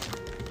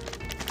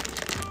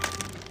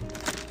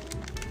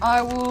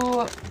 I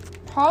will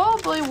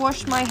probably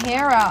wash my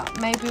hair out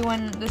maybe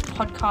when this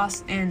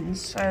podcast ends,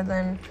 so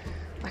then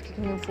I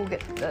can full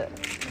get the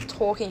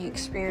talking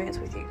experience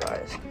with you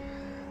guys.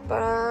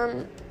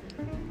 But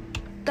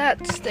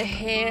that's the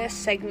hair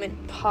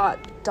segment part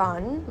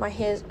done. My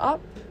hair's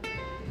up.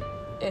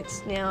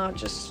 It's now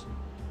just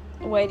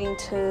waiting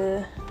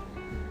to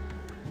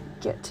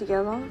get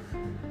together.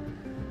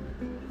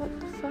 What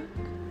the fuck?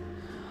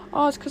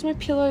 Oh, it's because my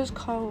pillow is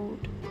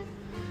cold.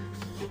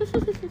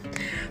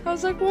 I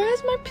was like, why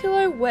is my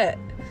pillow wet?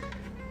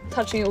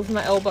 Touching it with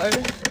my elbow.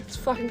 It's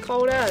fucking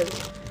cold as.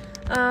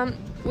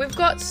 We've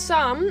got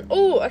some...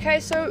 Oh, okay,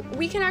 so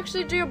we can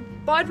actually do a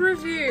bud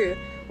review.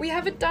 We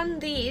haven't done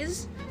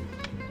these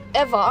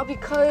ever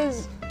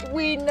because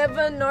we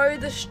never know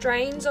the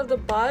strains of the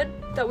bud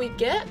that we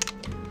get.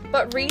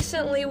 But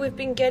recently we've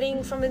been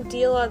getting from a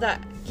dealer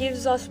that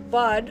gives us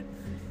bud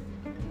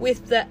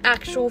with the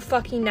actual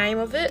fucking name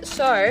of it.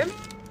 So,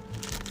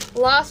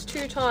 last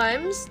 2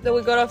 times that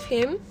we got off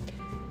him,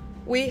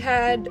 we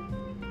had...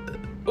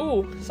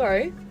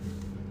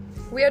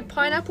 We had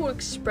Pineapple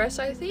Express,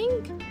 I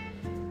think.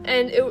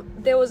 And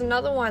there was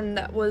another one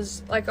that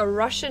was like a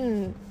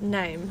Russian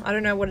name. I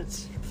don't know what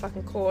it's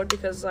fucking called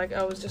because like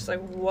I was just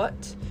like,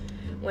 what?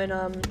 When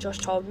Josh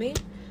told me.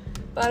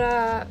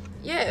 But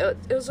yeah,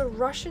 it was a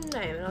Russian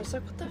name and I was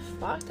like, what the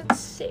fuck? That's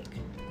sick.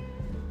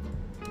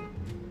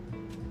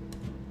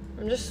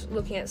 I'm just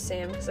looking at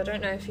Sam because I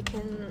don't know if he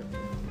can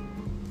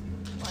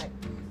like...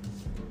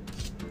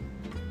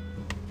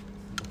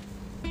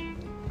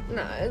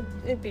 No,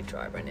 it'd be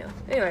dry right now.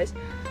 Anyways,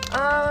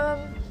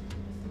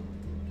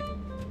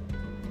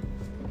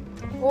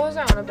 what was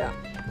I on about?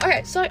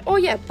 Okay, so, oh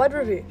yeah, bud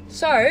review.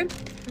 So,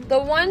 the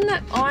one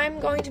that I'm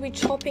going to be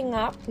chopping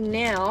up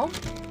now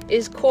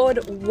is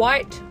called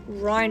White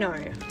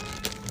Rhino.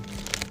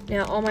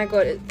 Now, oh my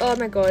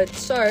god.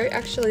 So,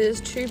 actually, there's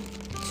two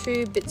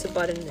bits of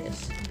bud in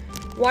this.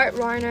 White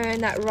Rhino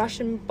and that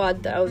Russian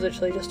bud that I was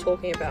literally just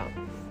talking about.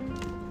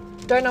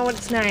 Don't know what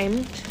it's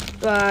named,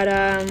 but,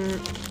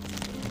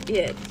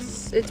 yeah,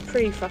 it's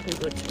pretty fucking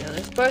good, to be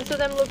honest. Both of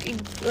them look,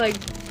 like,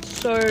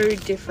 so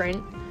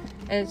different.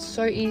 And it's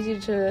so easy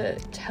to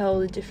tell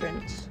the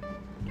difference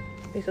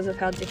because of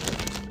how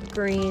different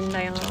green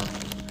they are.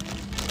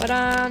 But,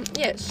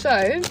 yeah,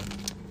 so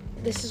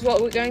this is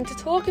what we're going to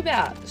talk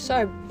about.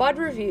 So, bud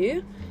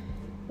review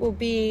will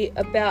be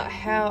about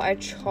how I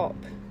chop.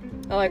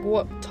 Like,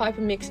 what type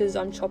of mixes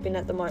I'm chopping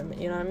at the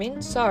moment, you know what I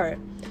mean? So,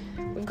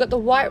 we've got the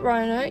White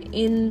Rhino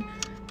in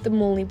the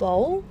Mully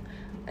bowl.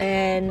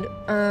 And,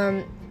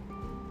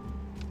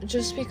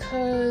 just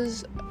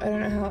because I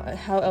don't know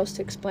how else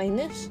to explain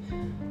this,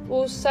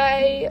 we'll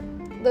say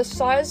the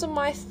size of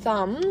my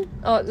thumb,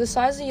 the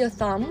size of your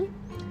thumb,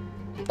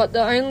 but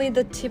only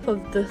the tip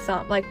of the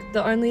thumb, like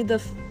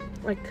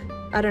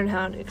I don't know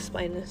how to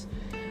explain this.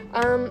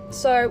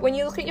 So when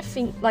you look at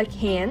your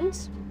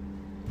hands,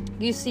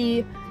 you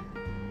see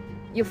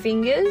your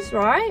fingers,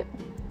 right?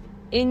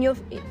 On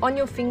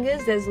your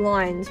fingers, there's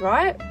lines,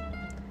 right?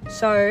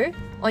 So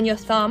on your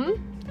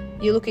thumb,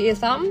 you look at your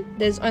thumb,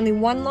 there's only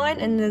one line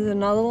and there's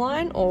another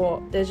line,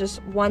 or there's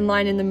just one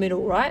line in the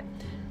middle, right?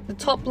 The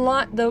top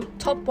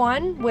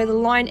one where the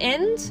line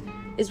ends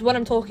is what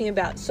I'm talking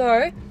about.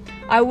 So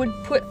I would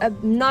put a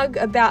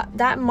nug about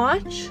that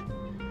much,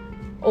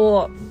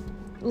 or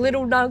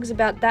little nugs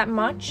about that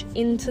much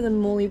into the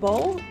Mully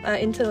bowl,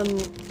 into the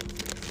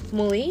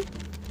Mully.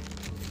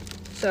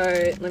 So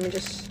let me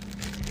just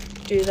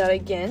do that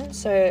again.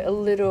 So a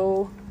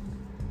little...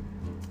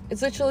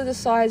 It's literally the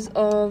size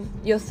of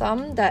your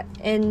thumb that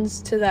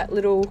ends to that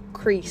little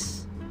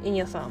crease in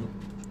your thumb,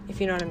 if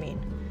you know what I mean.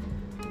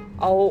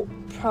 I'll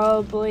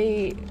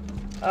probably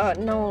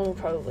no one will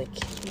probably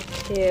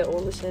care or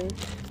listen,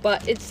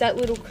 but it's that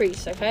little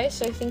crease, okay?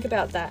 So think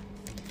about that.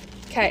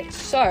 Okay,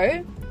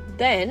 so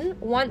then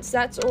once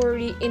that's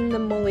already in the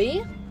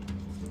molly,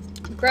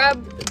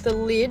 grab the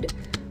lid,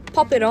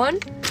 pop it on,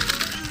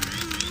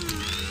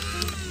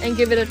 and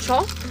give it a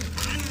chop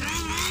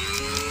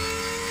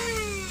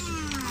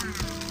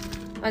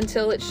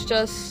until it's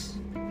just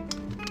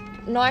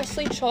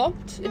nicely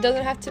chopped. It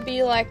doesn't have to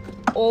be like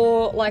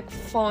all like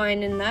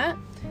fine in that.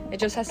 It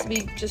just has to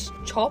be just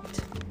chopped.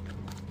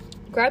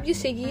 Grab your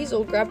ciggies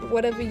or grab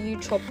whatever you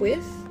chop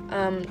with,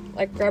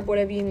 like grab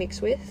whatever you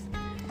mix with.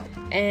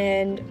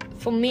 And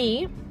for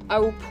me,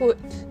 I'll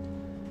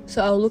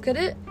look at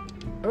it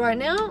right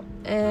now,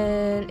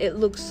 and it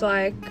looks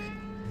like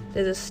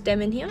there's a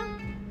stem in here.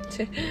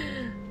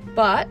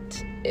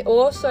 But it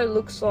also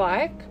looks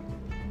like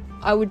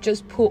I would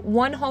just put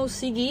one whole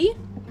ciggy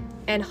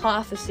and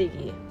half a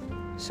ciggy.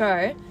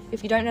 So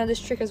if you don't know this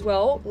trick as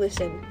well,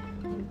 listen.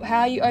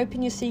 How you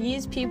open your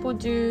ciggies, people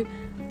do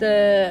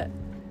the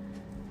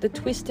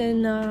twist,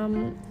 and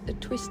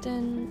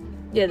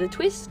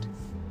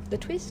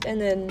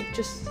then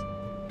just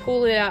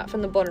pull it out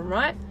from the bottom,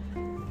 right?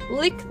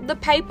 Lick the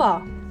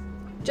paper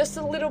just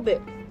a little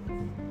bit.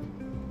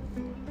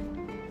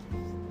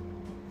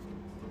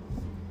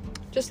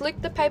 Just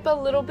lick the paper a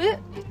little bit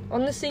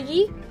on the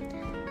ciggy,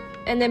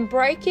 and then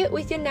break it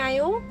with your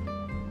nail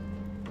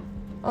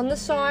on the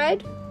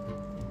side,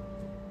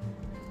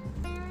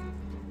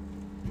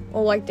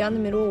 or like down the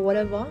middle or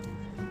whatever.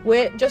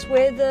 Where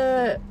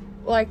the,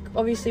 like,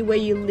 obviously where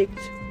you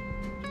licked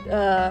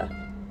the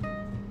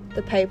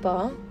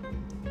paper,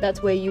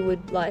 that's where you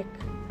would like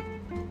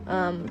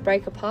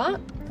break apart,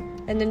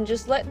 and then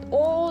just let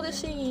all the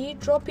ciggy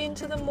drop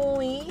into the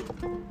molly,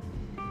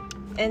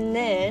 and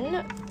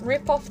then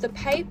rip off the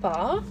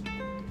paper,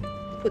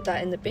 put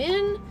that in the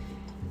bin,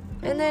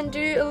 and then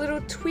do a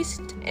little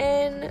twist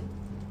and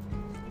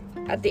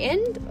at the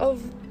end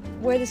of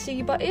where the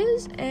ciggy butt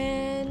is,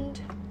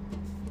 and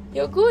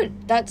you're good.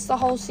 That's the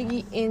whole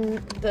ciggy in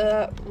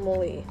the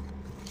molly.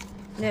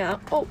 Now,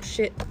 oh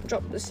shit,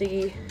 drop the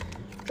ciggy.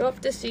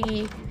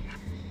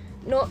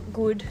 Not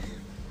good.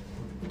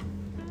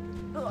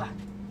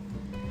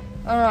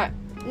 Alright,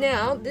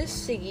 now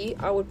this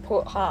ciggy I would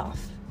put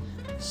half.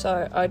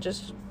 So I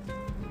just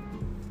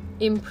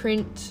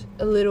imprint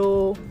a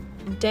little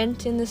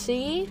dent in the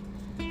ciggy,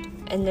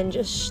 and then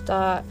just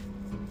start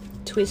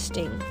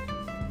twisting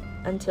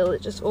until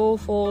it just all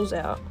falls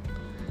out.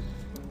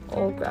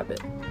 Or grab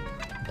it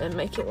and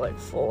make it like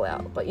fall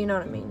out, but you know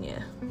what I mean,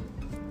 yeah.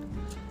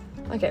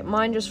 Okay,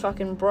 mine just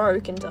fucking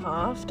broke into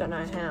half, don't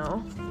know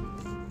how,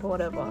 but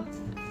whatever.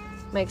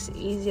 Makes it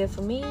easier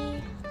for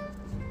me,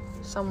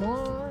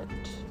 somewhat.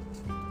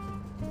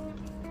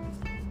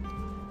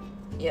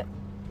 Yep,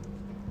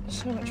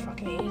 so much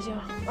fucking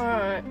easier.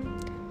 Alright,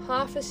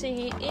 half a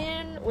ciggy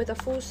in with a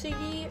full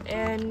ciggy,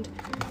 and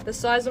the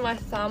size of my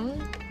thumb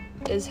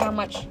is how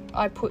much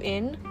I put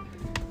in.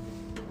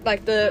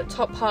 Like the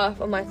top half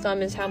of my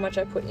thumb is how much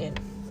I put in.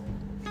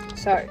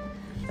 So,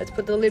 let's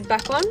put the lid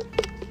back on.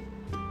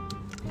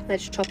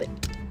 Let's chop it.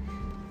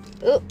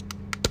 Ugh.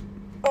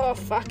 Oh,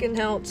 fucking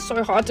hell, it's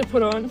so hard to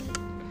put on.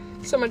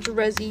 So much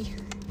resi.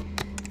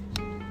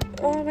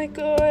 Oh my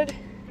god.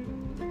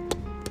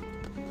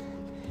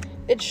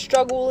 It's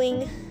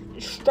struggling.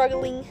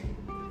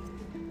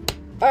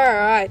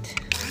 Alright.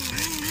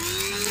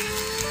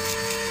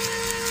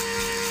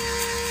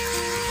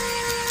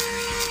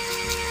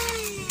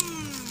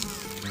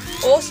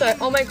 Also,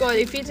 oh my god,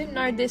 if you didn't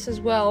know this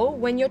as well,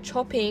 when you're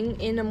chopping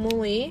in a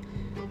mully,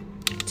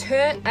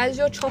 as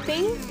you're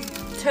chopping,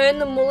 turn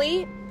the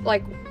mully,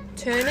 like,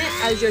 turn it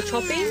as you're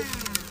chopping,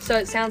 so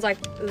it sounds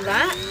like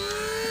that.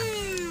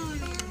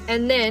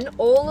 And then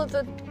all of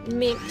the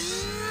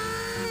mix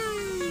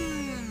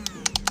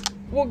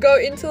will go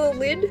into the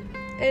lid,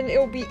 and it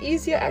will be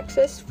easier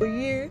access for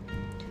you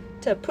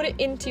to put it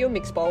into your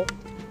mix bowl.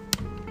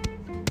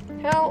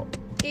 How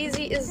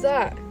easy is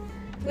that?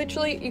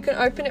 Literally, you can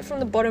open it from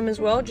the bottom as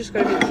well. Just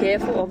gotta be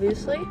careful,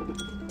 obviously,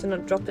 to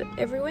not drop it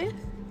everywhere.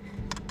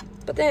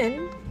 But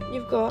then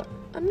you've got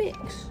a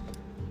mix,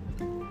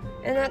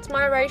 and that's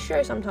my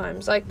ratio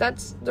sometimes. Like,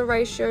 that's the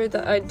ratio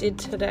that I did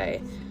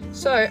today.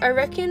 So I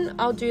reckon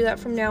I'll do that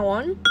from now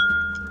on.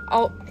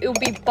 It'll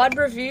be bud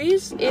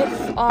reviews if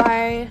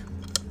I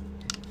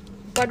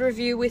bud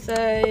review with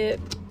a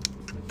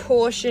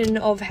portion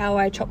of how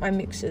I chop my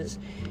mixes,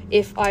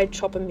 if I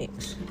chop a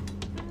mix.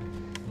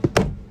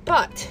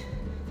 But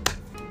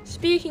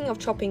speaking of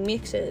chopping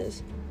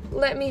mixes,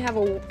 let me have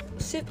a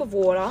sip of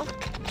water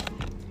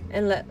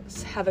and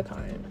let's have a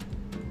cone.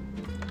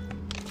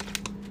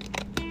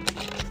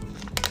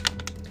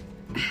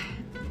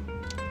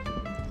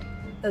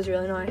 That was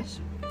really nice.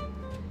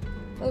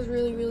 That was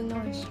really, really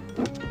nice.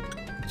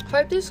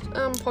 Hope this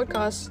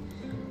podcast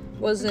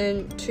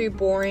wasn't too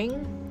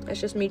boring. It's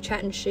just me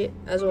chatting shit,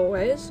 as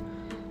always.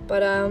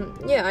 But,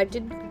 yeah, I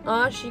did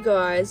ask you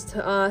guys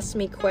to ask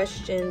me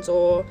questions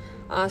or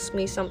ask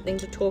me something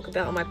to talk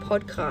about on my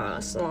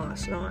podcast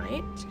last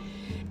night.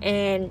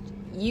 And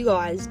you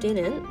guys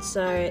didn't,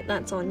 so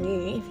that's on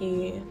you. If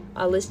you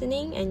are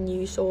listening and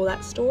you saw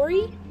that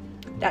story,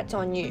 that's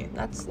on you.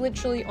 That's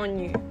literally on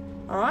you.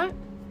 Alright?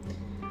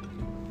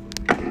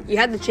 You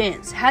had the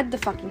chance. Had the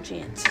fucking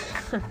chance.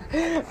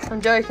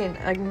 I'm joking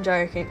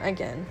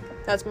again.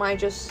 That's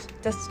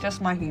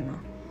just my humour.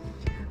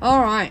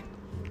 Alright.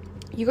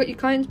 You got your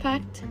cones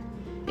packed?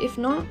 If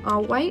not,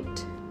 I'll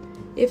wait.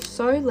 If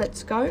so,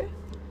 let's go.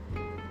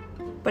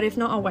 But if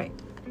not, I'll wait.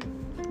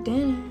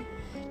 Okay.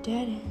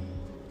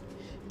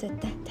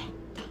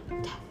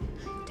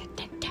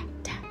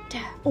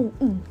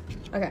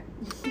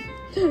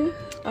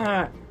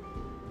 Alright.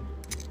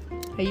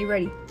 Are you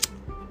ready?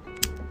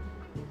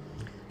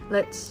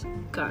 Let's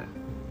go.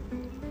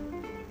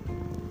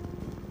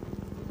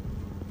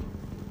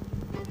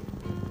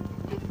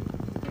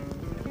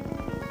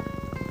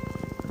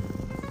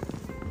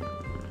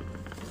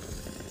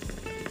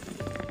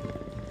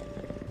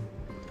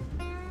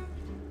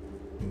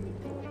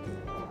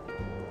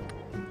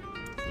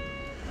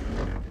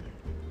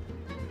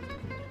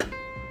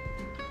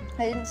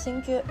 I didn't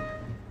sink it.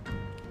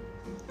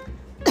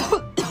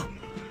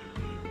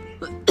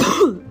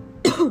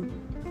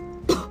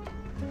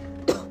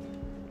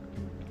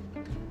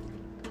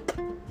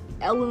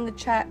 L in the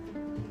chat.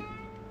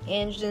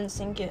 Ange didn't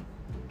sink it.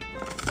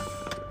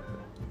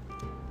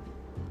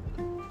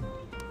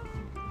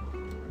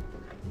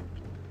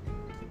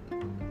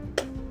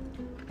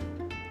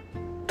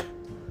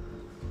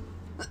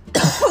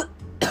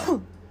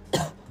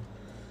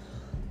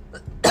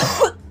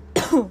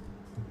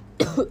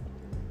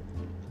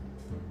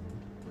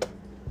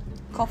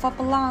 Cough up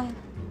a lung.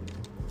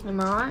 Am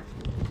I right?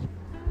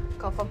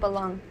 Cough up a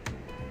lung.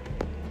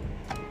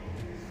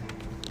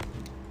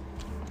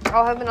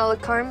 I'll have another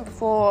comb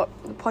before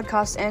the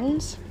podcast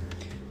ends,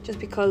 just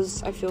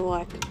because I feel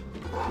like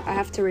I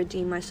have to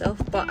redeem myself,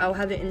 but I'll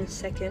have it in a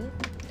second,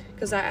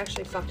 because that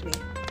actually fucked me.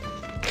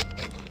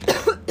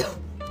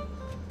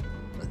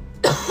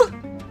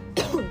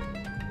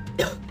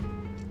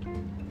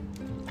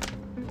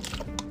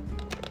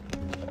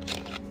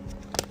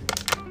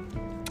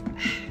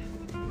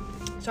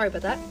 Sorry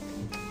about that.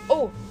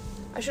 Oh,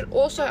 I should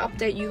also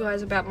update you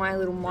guys about my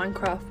little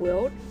Minecraft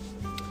world.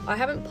 I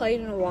haven't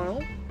played in a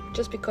while,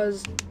 just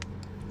because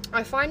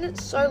I find it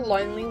so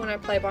lonely when I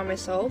play by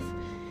myself,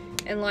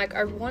 and like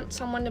I want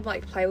someone to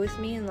like play with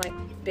me and like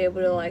be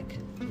able to like,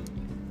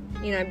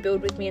 you know,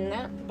 build with me in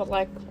that. But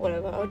like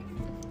whatever,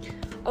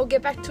 I'll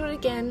get back to it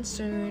again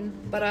soon.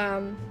 But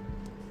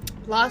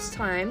last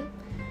time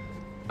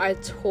I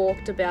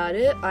talked about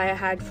it, I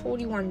had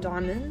 41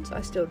 diamonds.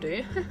 I still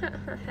do.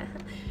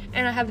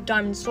 And I have a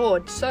diamond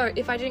sword. So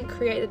if I didn't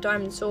create a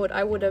diamond sword,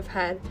 I would have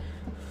had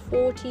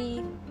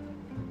 40...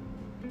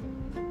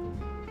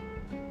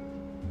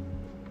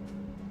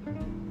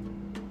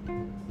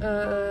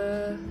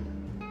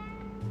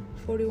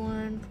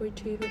 41,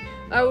 42,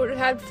 I would have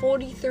had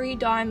 43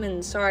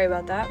 diamonds. Sorry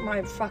about that.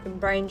 My fucking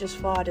brain just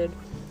farted.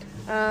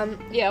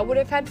 Yeah, I would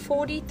have had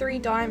 43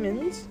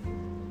 diamonds,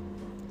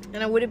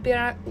 and I would have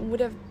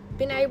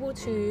been able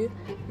to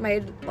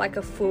make like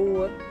a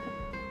full,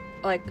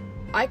 like,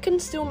 I can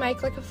still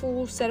make like a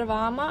full set of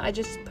armor. I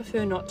just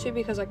prefer not to,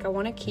 because like I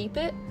want to keep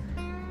it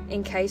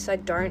in case I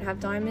don't have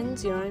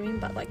diamonds, you know what I mean?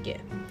 But like,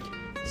 yeah,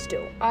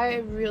 still,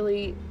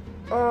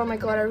 oh my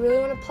god, I really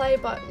want to play,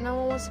 but no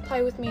one wants to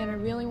play with me, and I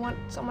really want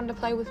someone to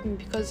play with me,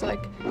 because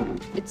like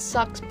it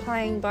sucks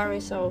playing by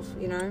myself,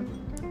 you know.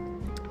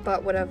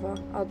 But whatever,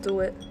 I'll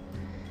do it.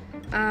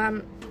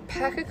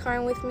 Pack a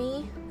cone with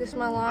me. This is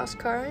my last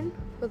cone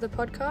for the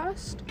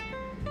podcast,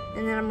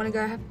 and then I'm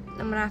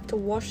gonna have to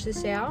wash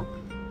this out.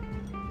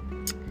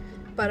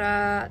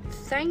 But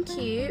thank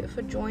you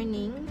for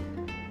joining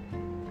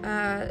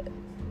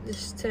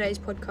today's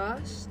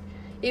podcast,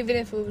 even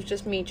if it was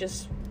just me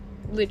just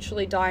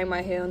literally dyeing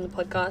my hair on the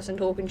podcast and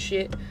talking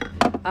shit.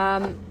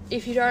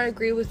 If you don't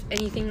agree with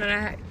anything that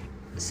I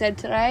said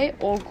today,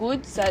 all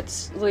good,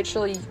 that's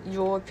literally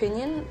your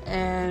opinion,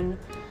 and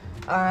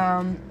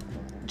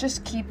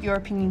just keep your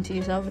opinion to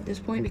yourself at this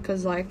point,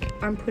 because like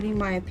I'm putting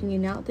my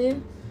opinion out there.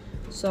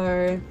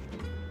 So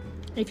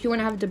if you want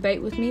to have a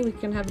debate with me, we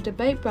can have a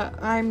debate,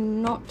 but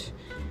I'm not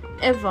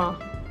ever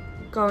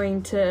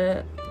going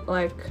to,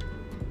 like,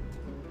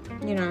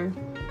 you know,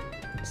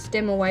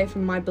 stem away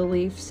from my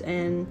beliefs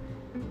and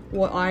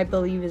what I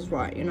believe is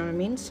right, you know what I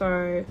mean?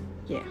 So,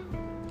 yeah.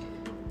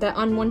 That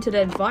unwanted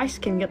advice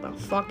can get the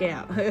fuck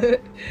out.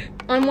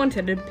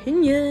 Unwanted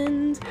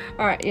opinions.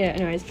 Alright, yeah,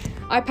 anyways.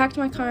 I packed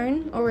my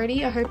cone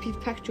already. I hope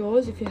you've packed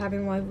yours if you're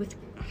having one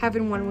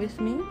with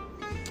me.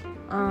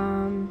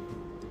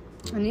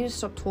 I need to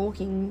stop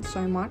talking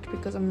so much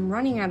because I'm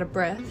running out of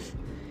breath.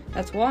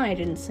 That's why I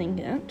didn't sing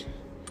it.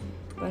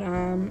 But,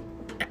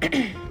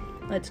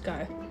 let's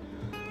go.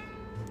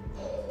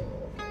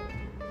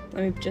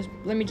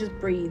 Let me just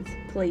breathe,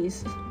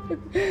 please.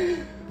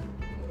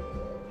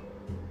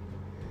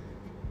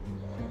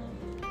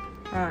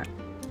 Alright.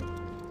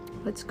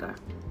 Let's go.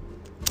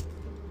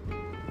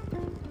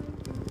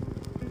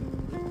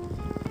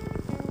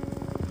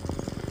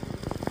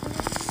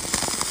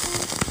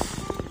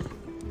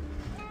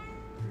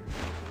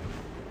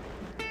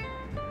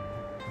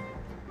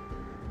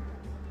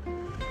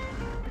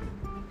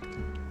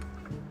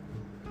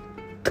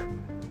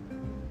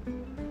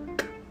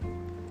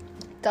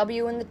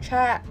 W in the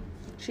chat.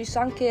 She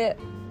sunk it.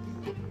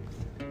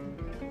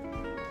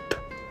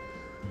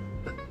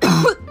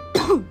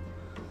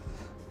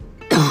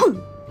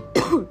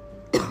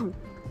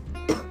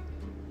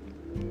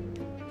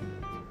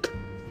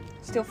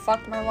 Still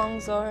fucked my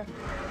lungs though.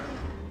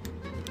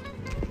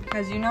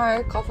 As you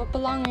know, cough up a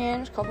lung,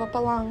 Ange. Cough up a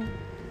lung.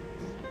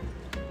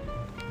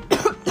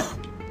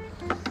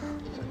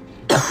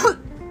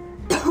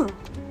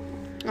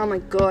 Oh my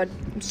god,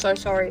 I'm so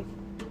sorry.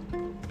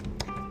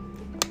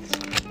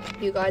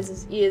 You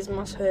guys' ears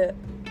must hurt.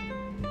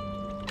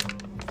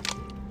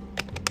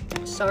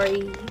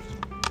 Sorry.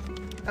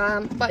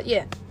 But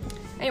yeah.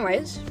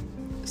 Anyways,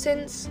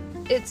 since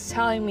it's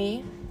telling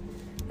me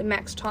the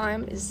max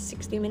time is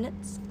 60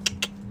 minutes,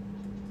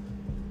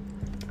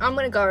 I'm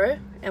gonna go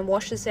and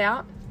wash this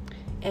out,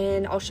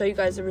 and I'll show you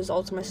guys the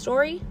results of my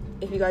story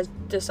if you guys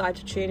decide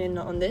to tune in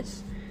on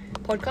this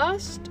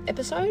podcast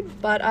episode.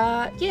 But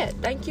yeah,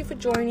 thank you for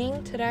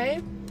joining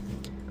today.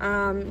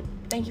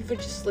 Thank you for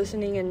just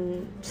listening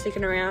and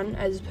sticking around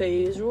as per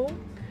usual.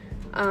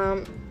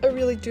 I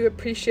really do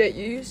appreciate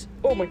you.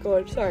 Oh my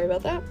god, sorry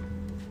about that.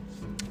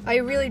 I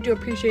really do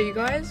appreciate you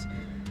guys.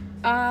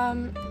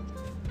 But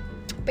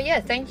yeah,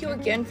 thank you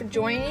again for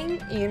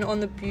joining in on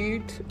the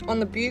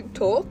Butte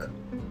Talk.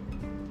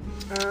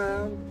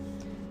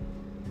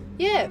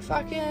 Yeah,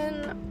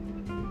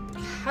 fucking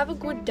have a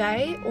good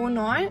day or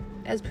night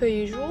as per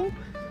usual,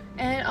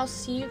 and I'll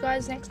see you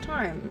guys next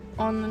time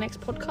on the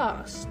next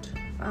podcast.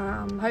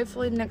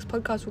 Hopefully the next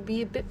podcast will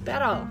be a bit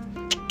better.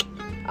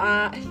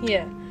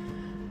 Yeah,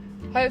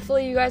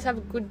 hopefully you guys have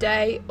a good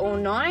day or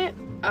night.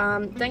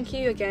 Thank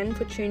you again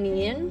for tuning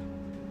in.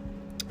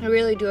 I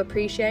really do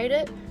appreciate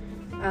it.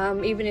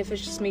 Even if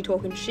it's just me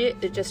talking shit,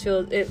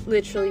 it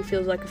literally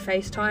feels like a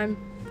FaceTime,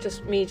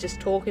 just me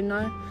just talking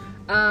though.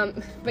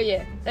 But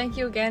yeah, thank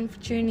you again for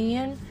tuning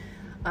in.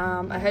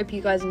 I hope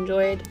you guys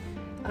enjoyed.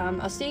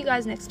 I'll see you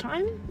guys next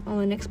time on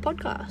the next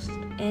podcast,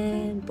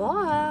 and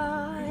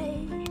bye.